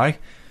Dubai,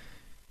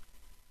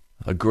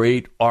 a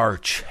great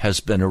arch has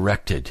been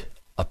erected,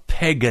 a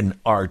pagan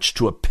arch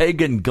to a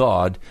pagan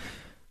god,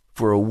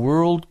 for a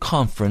world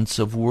conference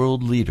of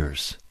world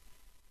leaders.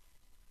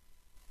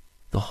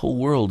 The whole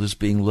world is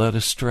being led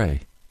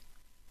astray.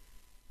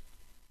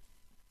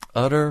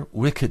 Utter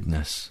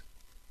wickedness.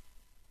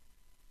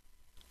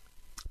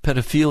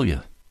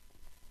 Pedophilia.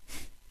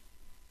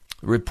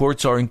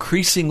 Reports are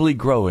increasingly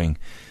growing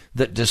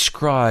that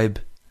describe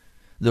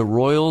the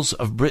royals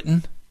of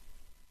Britain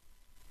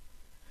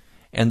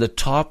and the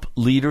top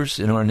leaders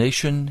in our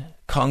nation,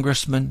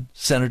 congressmen,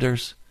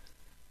 senators,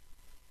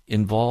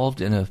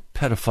 involved in a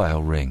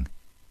pedophile ring.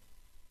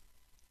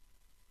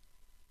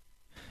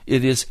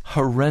 It is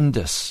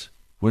horrendous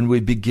when we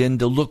begin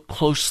to look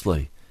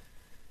closely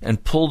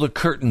and pull the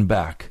curtain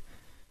back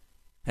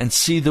and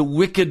see the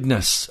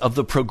wickedness of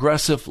the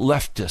progressive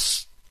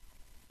leftists,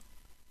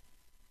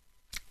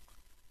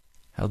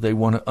 how they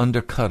want to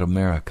undercut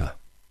America.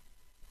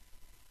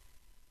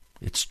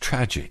 It's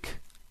tragic.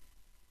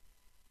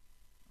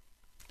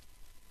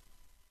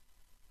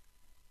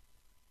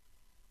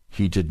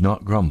 He did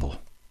not grumble.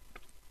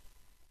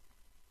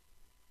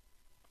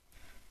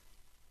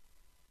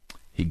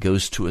 He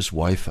goes to his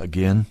wife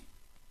again,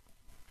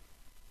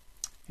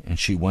 and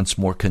she once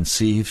more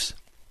conceives,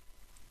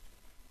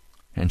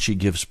 and she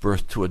gives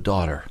birth to a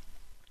daughter.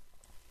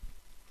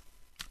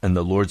 And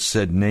the Lord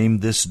said, "Name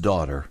this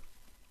daughter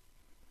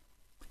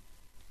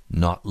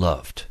Not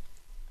Loved,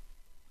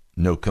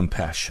 No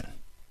Compassion."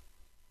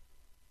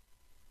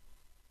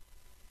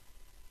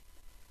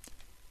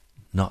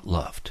 Not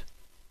loved.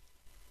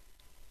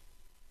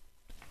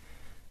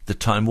 The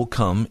time will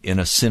come in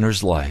a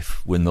sinner's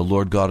life when the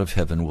Lord God of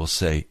heaven will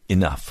say,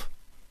 "Enough.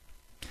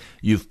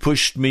 You've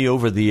pushed me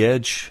over the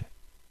edge,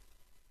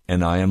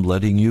 and I am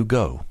letting you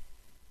go."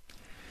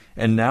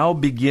 And now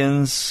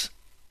begins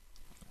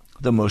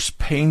the most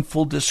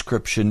painful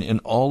description in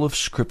all of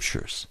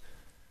Scriptures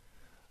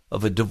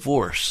of a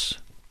divorce,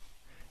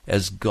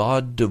 as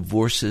God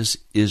divorces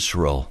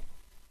Israel.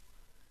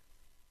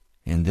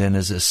 And then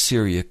as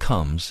Assyria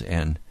comes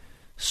and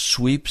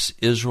sweeps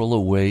Israel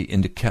away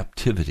into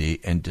captivity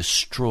and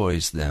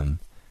destroys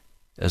them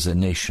as a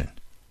nation.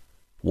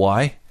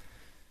 Why?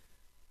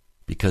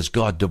 Because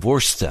God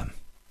divorced them,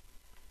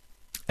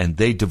 and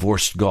they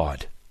divorced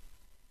God.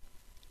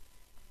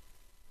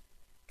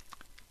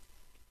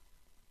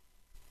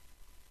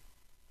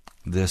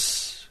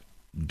 This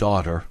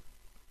daughter,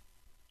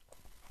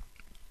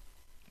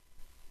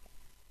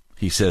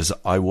 he says,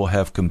 "I will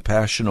have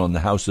compassion on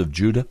the house of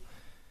Judah.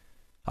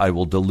 I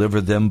will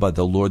deliver them by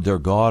the Lord their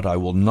God. I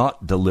will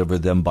not deliver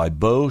them by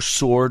bow,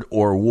 sword,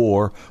 or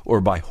war, or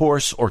by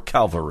horse or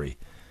cavalry."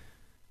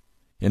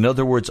 In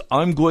other words,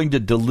 I'm going to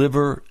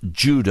deliver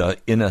Judah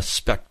in a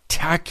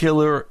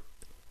spectacular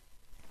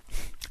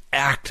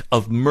act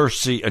of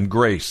mercy and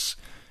grace.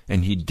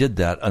 And he did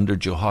that under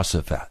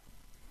Jehoshaphat,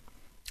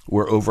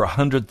 where over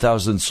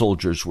 100,000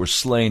 soldiers were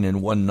slain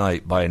in one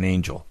night by an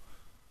angel.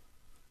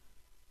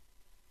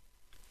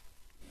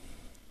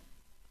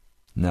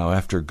 Now,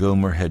 after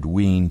Gomer had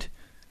weaned,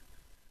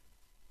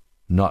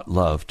 not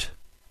loved,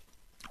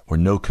 or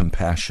no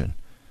compassion,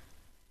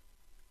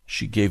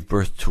 she gave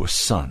birth to a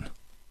son.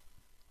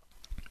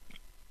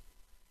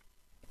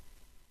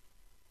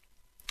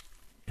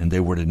 And they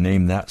were to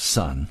name that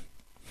son,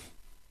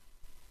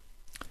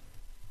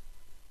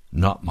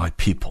 Not My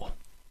People.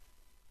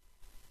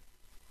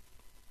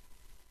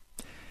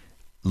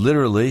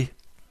 Literally,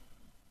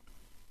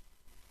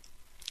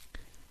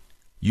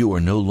 "You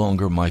are no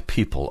longer my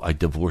people. I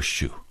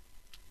divorce you."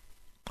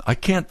 I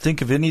can't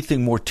think of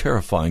anything more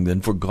terrifying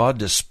than for God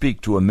to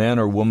speak to a man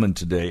or woman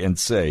today and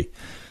say,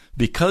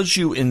 "Because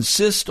you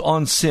insist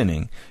on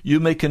sinning, you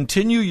may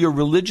continue your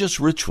religious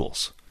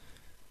rituals,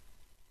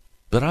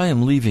 but I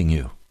am leaving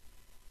you.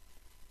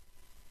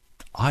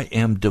 I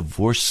am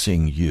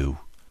divorcing you."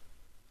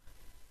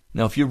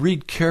 Now, if you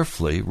read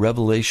carefully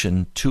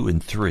Revelation 2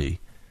 and 3,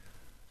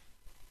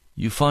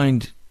 you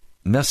find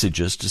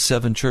messages to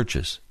 7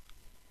 churches.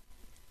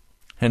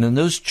 And in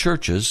those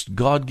churches,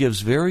 God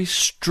gives very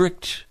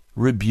strict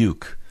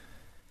rebuke.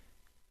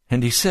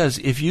 And he says,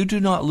 if you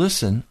do not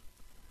listen,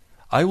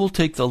 I will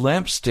take the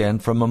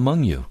lampstand from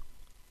among you.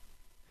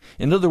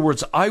 In other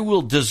words, I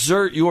will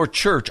desert your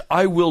church.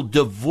 I will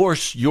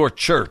divorce your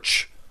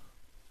church.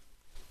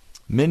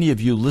 Many of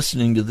you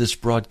listening to this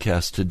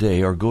broadcast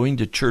today are going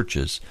to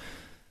churches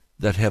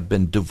that have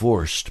been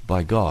divorced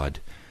by God.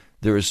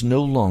 There is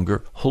no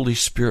longer Holy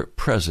Spirit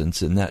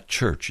presence in that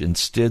church.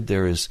 Instead,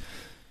 there is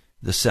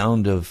the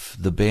sound of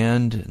the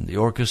band and the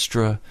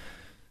orchestra,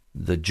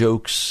 the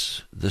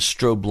jokes, the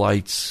strobe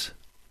lights,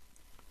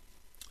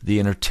 the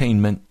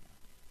entertainment,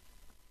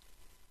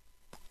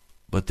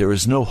 but there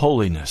is no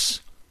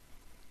holiness.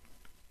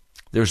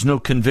 There's no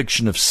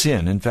conviction of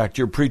sin. In fact,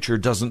 your preacher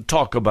doesn't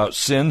talk about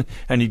sin,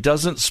 and he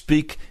doesn't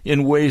speak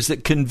in ways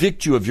that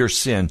convict you of your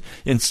sin.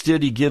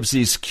 Instead, he gives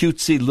these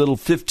cutesy little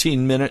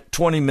 15-minute,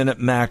 20-minute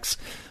max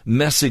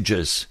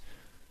messages.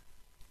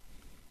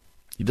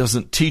 He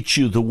doesn't teach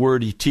you the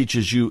word, he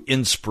teaches you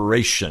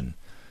inspiration.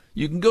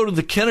 You can go to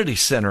the Kennedy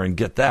Center and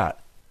get that.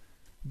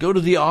 Go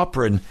to the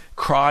opera and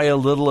cry a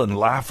little and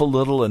laugh a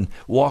little and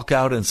walk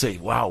out and say,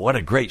 wow, what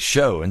a great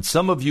show. And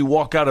some of you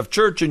walk out of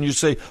church and you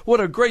say, what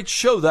a great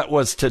show that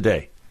was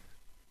today.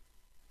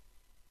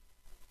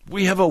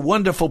 We have a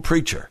wonderful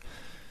preacher.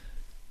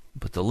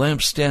 But the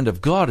lampstand of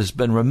God has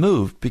been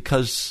removed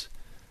because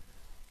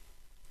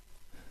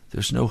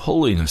there's no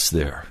holiness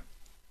there.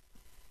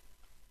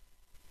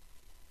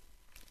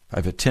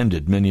 I've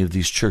attended many of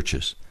these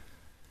churches.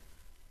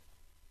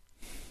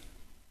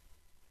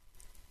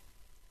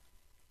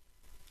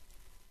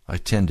 I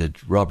attended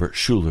Robert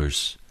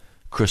Schuller's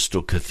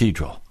Crystal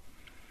Cathedral,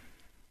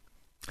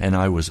 and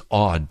I was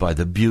awed by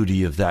the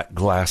beauty of that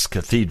glass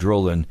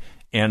cathedral in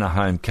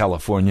Anaheim,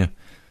 California,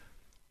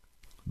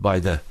 by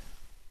the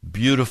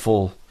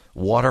beautiful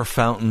water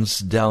fountains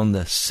down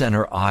the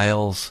center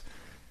aisles,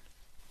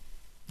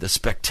 the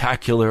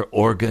spectacular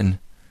organ.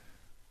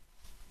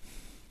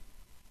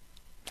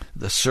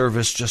 The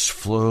service just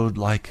flowed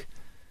like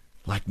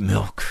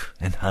milk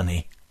and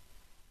honey.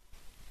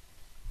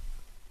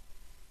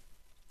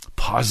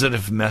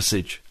 Positive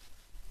message.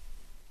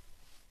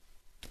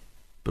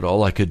 But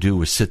all I could do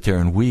was sit there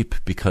and weep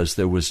because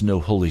there was no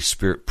Holy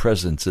Spirit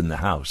presence in the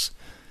house.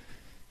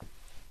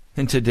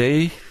 And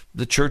today,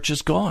 the church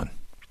is gone.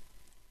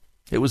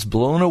 It was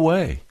blown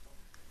away.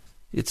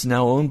 It's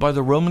now owned by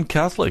the Roman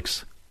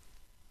Catholics.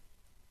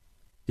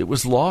 It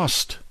was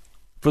lost.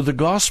 For the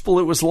gospel,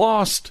 it was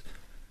lost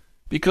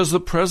because the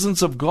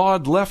presence of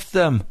God left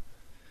them.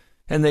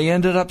 And they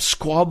ended up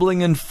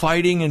squabbling and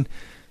fighting and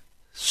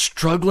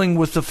struggling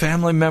with the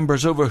family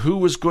members over who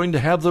was going to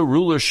have the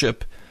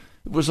rulership.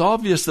 It was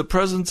obvious the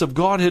presence of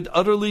God had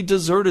utterly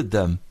deserted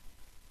them.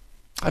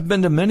 I've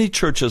been to many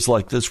churches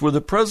like this where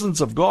the presence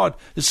of God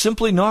is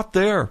simply not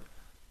there.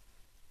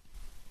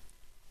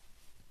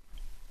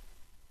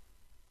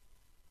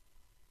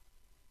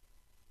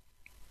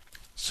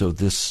 So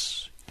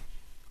this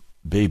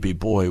baby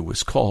boy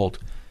was called,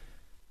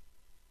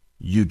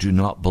 "You do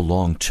not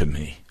belong to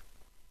me.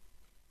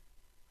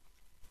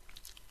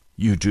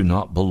 You do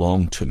not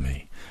belong to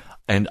me,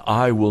 and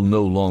I will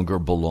no longer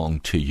belong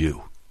to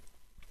you."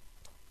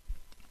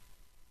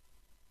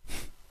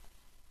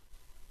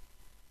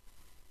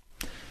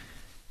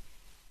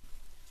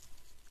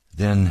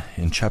 Then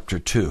in chapter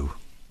 2,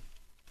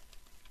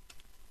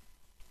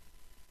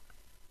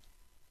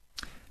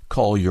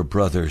 call your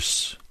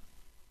brothers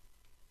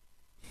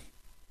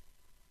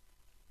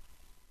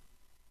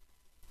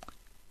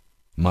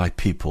my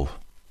people,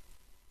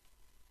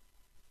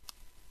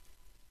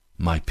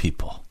 my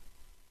people.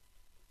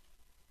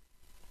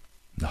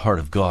 The heart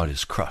of God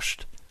is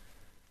crushed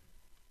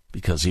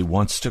because he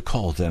wants to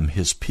call them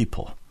his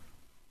people,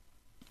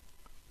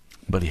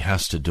 but he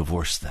has to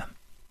divorce them.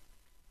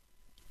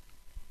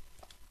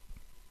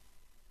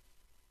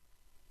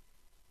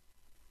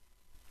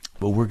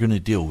 Well, we're going to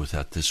deal with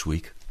that this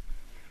week.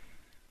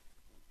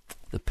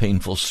 The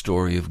painful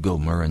story of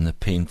Gomer and the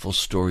painful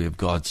story of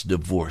God's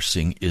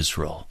divorcing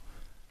Israel.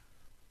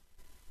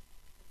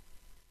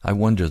 I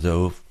wonder,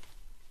 though,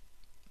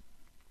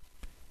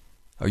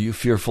 are you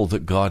fearful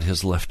that God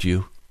has left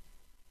you?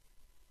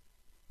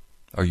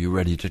 Are you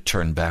ready to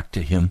turn back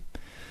to him?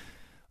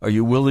 Are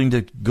you willing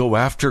to go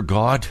after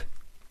God?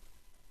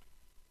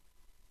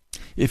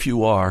 If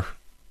you are,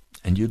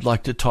 and you'd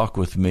like to talk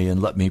with me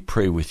and let me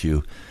pray with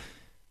you,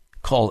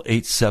 call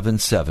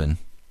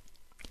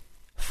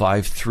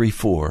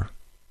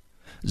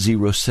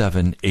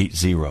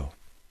 877-534-0780.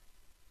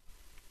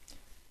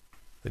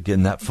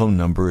 Again, that phone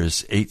number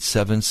is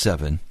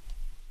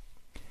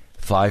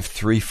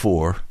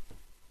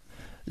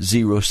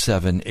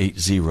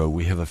 877-534-0780.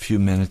 We have a few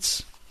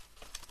minutes.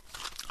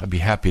 I'd be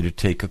happy to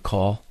take a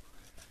call.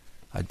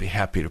 I'd be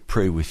happy to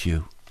pray with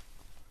you.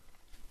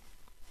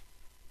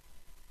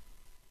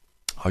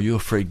 Are you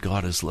afraid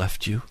God has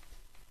left you?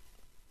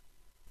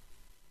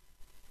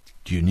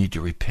 Do you need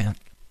to repent?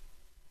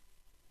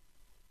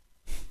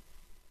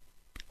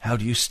 How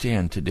do you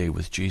stand today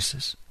with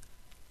Jesus?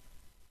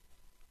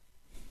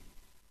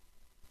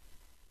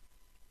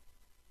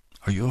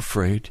 Are you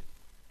afraid?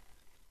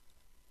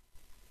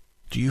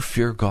 Do you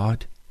fear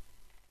God?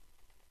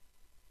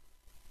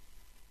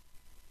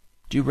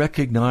 Do you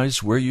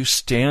recognize where you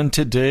stand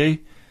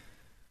today?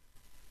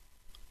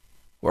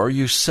 Or are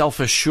you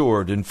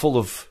self-assured and full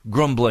of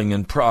grumbling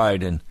and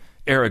pride and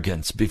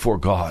arrogance before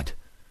God?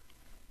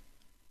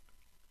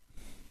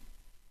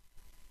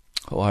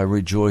 Oh, I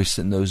rejoice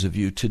in those of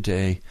you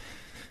today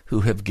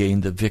who have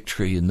gained the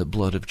victory in the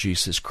blood of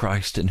Jesus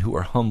Christ and who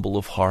are humble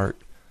of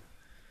heart,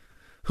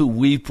 who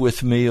weep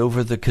with me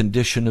over the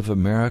condition of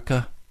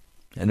America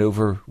and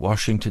over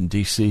Washington,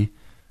 D.C.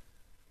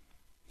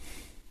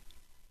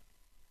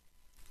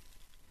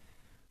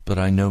 But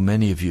I know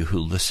many of you who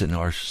listen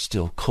are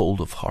still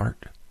cold of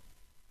heart.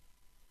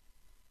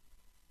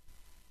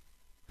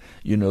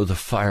 You know the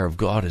fire of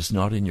God is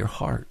not in your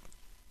heart.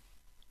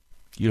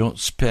 You don't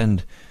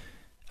spend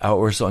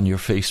hours on your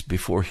face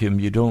before Him.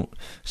 You don't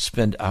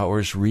spend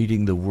hours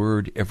reading the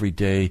Word every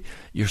day.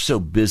 You're so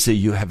busy.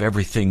 You have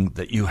everything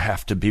that you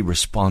have to be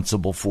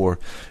responsible for.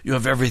 You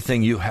have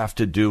everything you have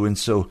to do, and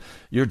so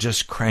you're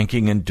just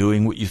cranking and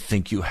doing what you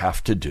think you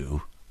have to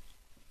do.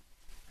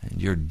 And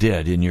you're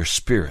dead in your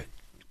spirit.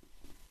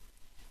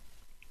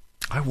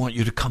 I want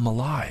you to come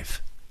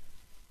alive.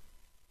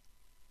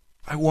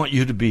 I want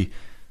you to be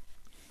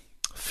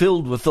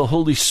filled with the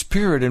Holy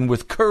Spirit and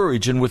with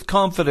courage and with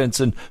confidence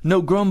and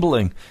no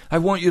grumbling. I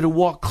want you to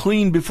walk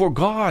clean before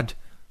God.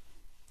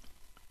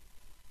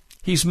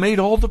 He's made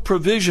all the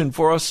provision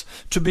for us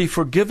to be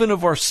forgiven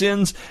of our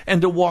sins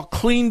and to walk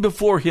clean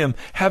before Him,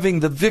 having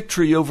the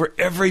victory over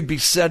every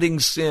besetting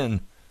sin.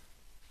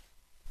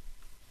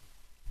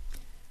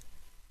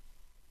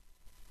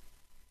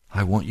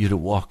 I want you to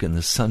walk in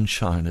the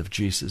sunshine of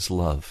Jesus'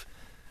 love.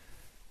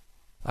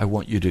 I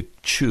want you to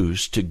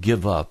choose to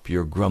give up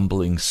your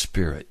grumbling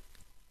spirit,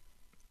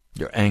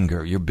 your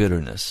anger, your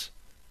bitterness.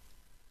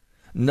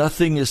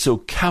 Nothing is so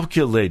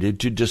calculated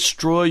to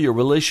destroy your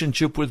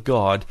relationship with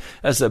God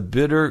as a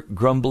bitter,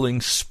 grumbling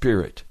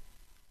spirit.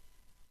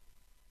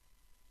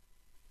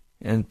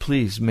 And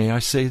please, may I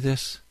say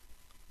this?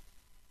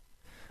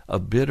 A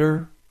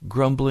bitter,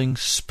 grumbling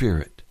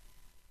spirit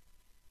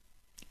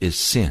is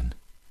sin.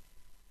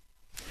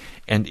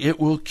 And it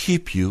will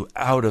keep you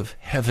out of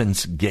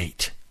heaven's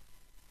gate.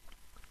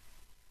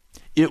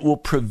 It will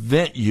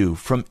prevent you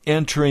from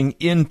entering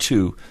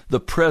into the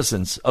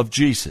presence of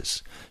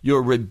Jesus.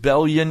 Your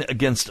rebellion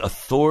against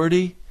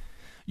authority,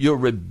 your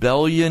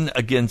rebellion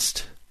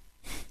against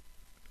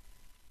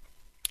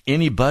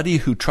anybody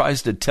who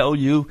tries to tell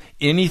you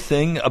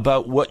anything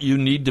about what you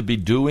need to be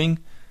doing.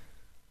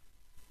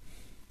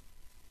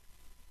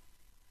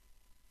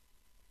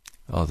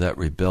 Oh, that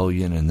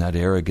rebellion and that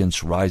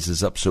arrogance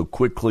rises up so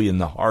quickly in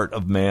the heart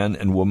of man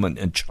and woman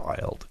and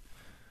child.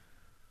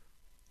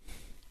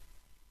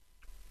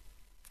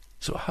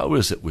 So how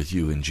is it with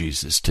you and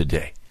Jesus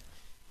today?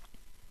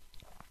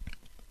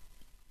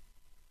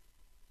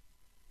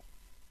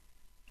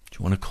 Do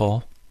you want to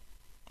call?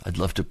 I'd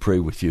love to pray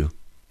with you.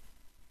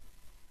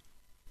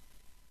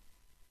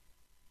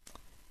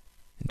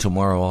 And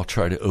tomorrow I'll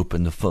try to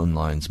open the phone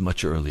lines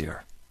much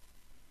earlier.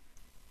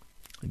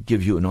 I'll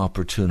give you an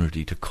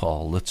opportunity to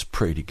call. Let's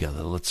pray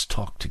together. Let's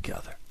talk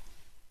together.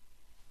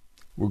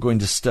 We're going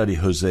to study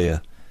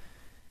Hosea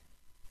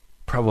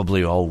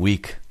probably all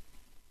week.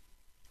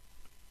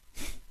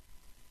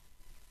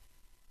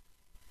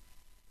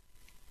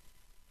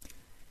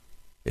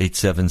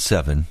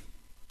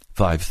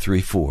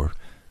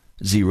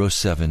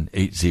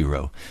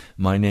 877-534-0780.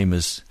 My name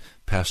is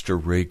Pastor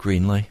Ray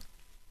Greenley.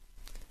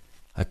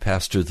 I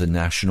pastor the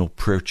National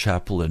Prayer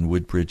Chapel in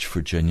Woodbridge,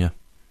 Virginia.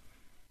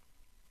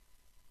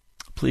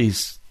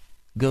 Please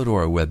go to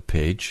our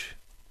webpage,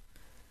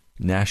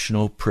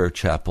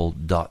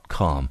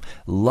 nationalprayerchapel.com.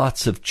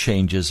 Lots of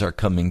changes are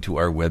coming to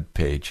our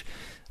webpage.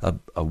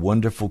 A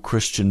wonderful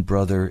Christian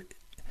brother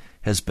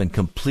has been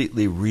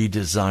completely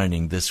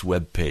redesigning this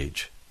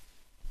webpage,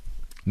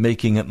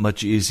 making it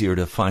much easier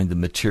to find the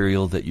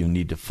material that you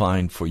need to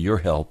find for your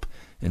help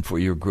and for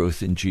your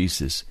growth in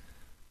Jesus.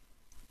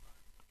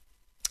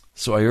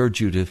 So I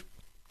urge you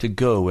to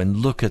go and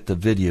look at the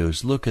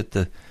videos, look at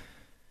the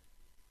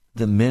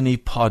many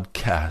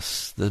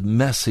podcasts, the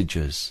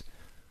messages.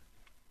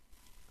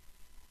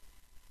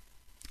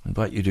 I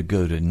invite you to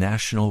go to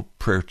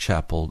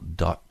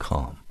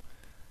nationalprayerchapel.com.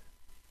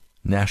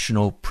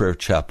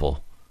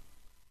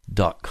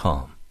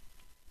 nationalprayerchapel.com.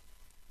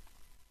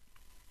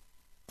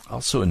 I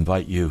also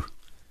invite you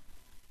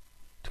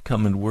to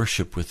come and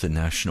worship with the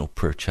National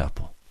Prayer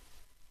Chapel.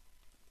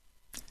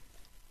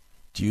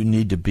 Do you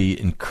need to be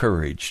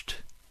encouraged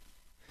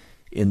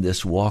in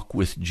this walk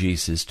with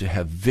Jesus to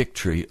have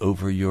victory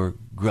over your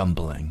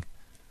grumbling,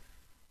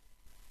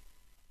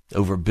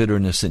 over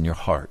bitterness in your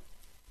heart?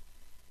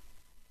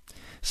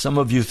 Some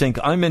of you think,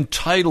 I'm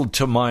entitled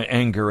to my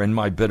anger and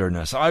my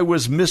bitterness. I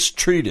was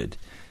mistreated.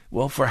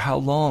 Well, for how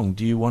long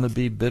do you want to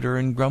be bitter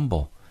and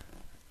grumble?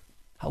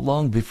 How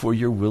long before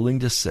you're willing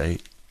to say,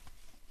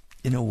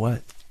 you know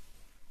what?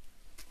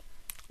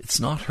 It's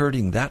not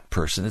hurting that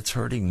person, it's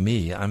hurting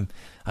me. I'm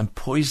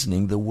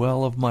poisoning the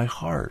well of my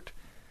heart.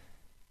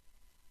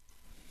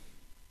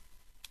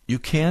 You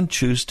can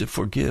choose to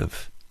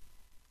forgive.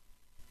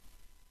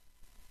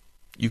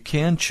 You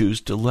can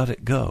choose to let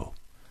it go.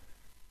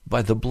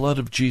 By the blood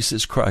of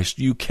Jesus Christ,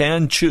 you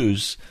can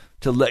choose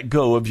to let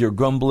go of your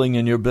grumbling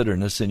and your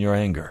bitterness and your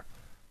anger.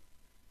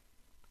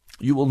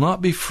 You will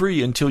not be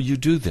free until you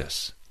do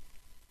this.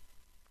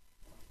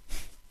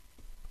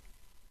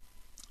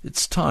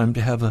 It's time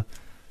to have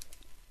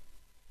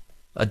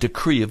a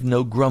decree of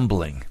no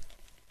grumbling.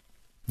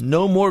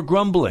 No more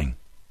grumbling.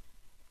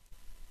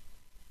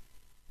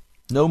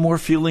 No more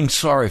feeling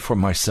sorry for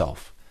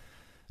myself.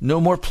 No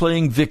more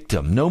playing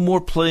victim. No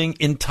more playing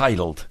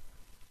entitled.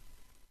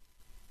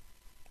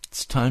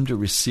 It's time to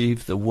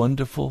receive the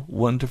wonderful,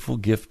 wonderful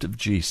gift of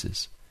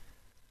Jesus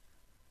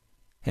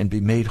and be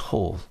made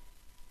whole,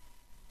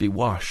 be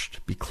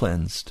washed, be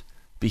cleansed,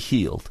 be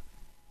healed.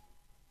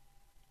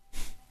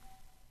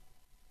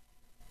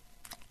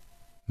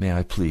 May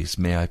I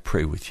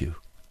pray with you.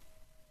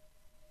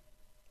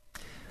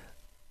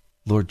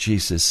 Lord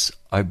Jesus,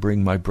 I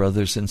bring my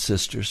brothers and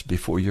sisters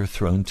before your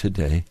throne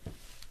today.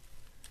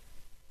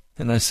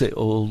 And I say,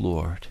 oh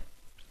Lord,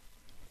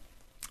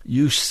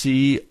 you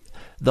see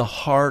the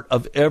heart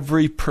of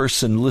every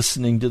person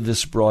listening to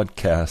this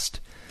broadcast.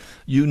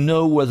 You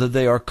know whether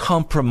they are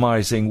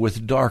compromising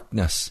with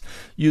darkness.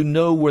 You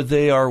know where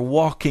they are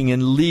walking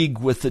in league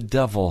with the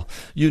devil.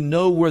 You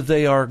know where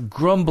they are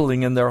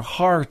grumbling in their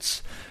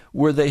hearts,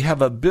 where they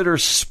have a bitter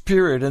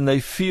spirit and they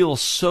feel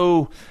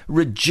so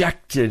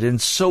rejected and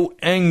so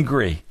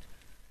angry.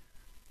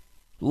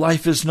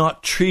 Life is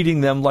not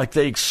treating them like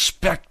they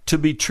expect to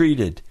be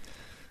treated.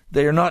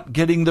 They are not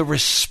getting the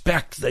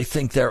respect they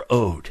think they're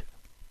owed.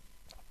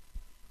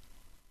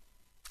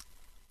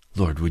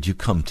 Lord, would you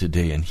come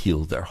today and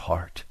heal their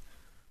heart?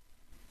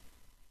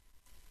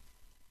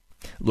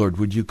 Lord,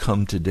 would you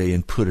come today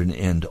and put an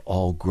end to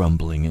all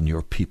grumbling in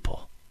your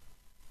people?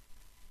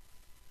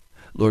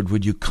 Lord,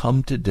 would you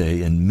come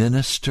today and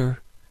minister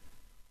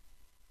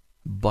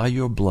by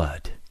your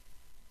blood,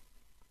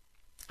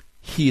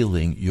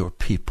 healing your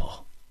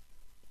people,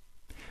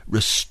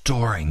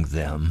 restoring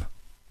them.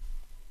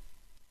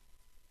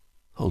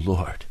 Oh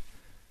Lord,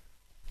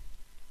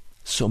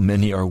 so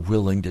many are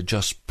willing to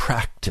just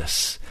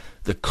practice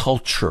the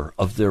culture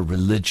of their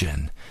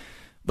religion,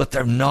 but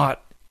they're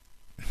not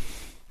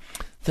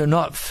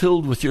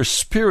filled with your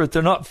Spirit.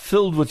 They're not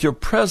filled with your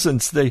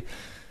presence. They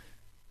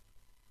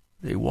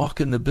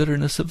walk in the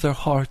bitterness of their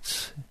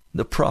hearts,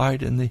 the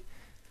pride and the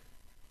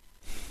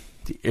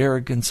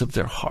arrogance of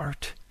their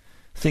heart,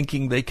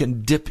 thinking they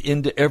can dip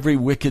into every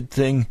wicked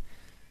thing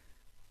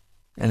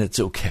and it's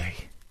okay.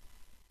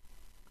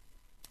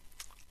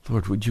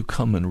 Lord, would you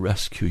come and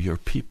rescue your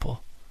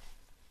people?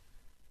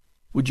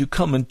 Would you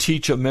come and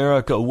teach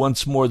America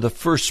once more the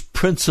first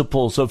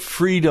principles of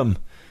freedom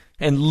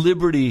and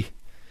liberty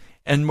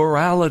and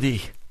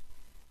morality?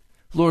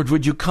 Lord,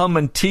 would you come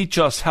and teach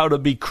us how to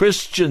be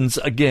Christians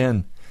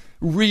again,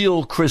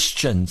 real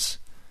Christians?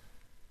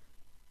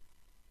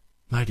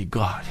 Mighty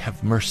God,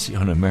 have mercy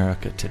on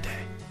America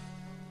today.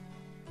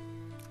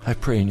 I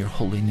pray in your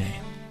holy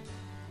name.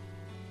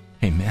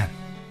 Amen.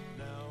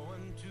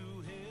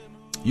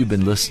 You've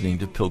been listening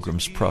to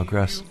Pilgrim's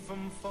Progress.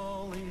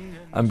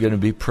 I'm going to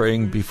be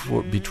praying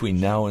between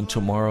now and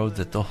tomorrow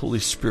that the Holy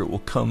Spirit will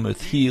come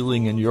with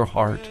healing in your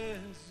heart.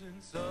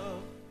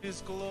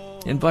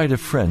 Invite a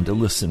friend to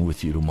listen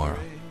with you tomorrow.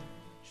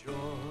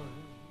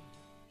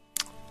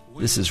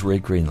 This is Ray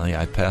Greenley.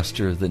 I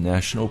pastor the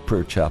National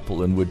Prayer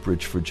Chapel in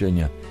Woodbridge,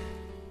 Virginia.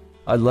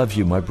 I love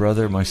you, my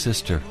brother, my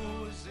sister.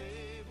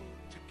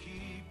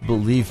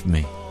 Believe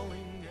me,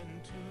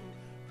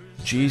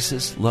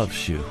 Jesus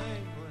loves you,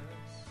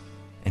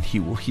 and he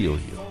will heal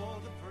you.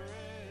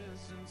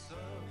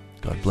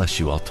 God bless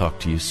you. I'll talk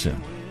to you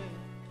soon.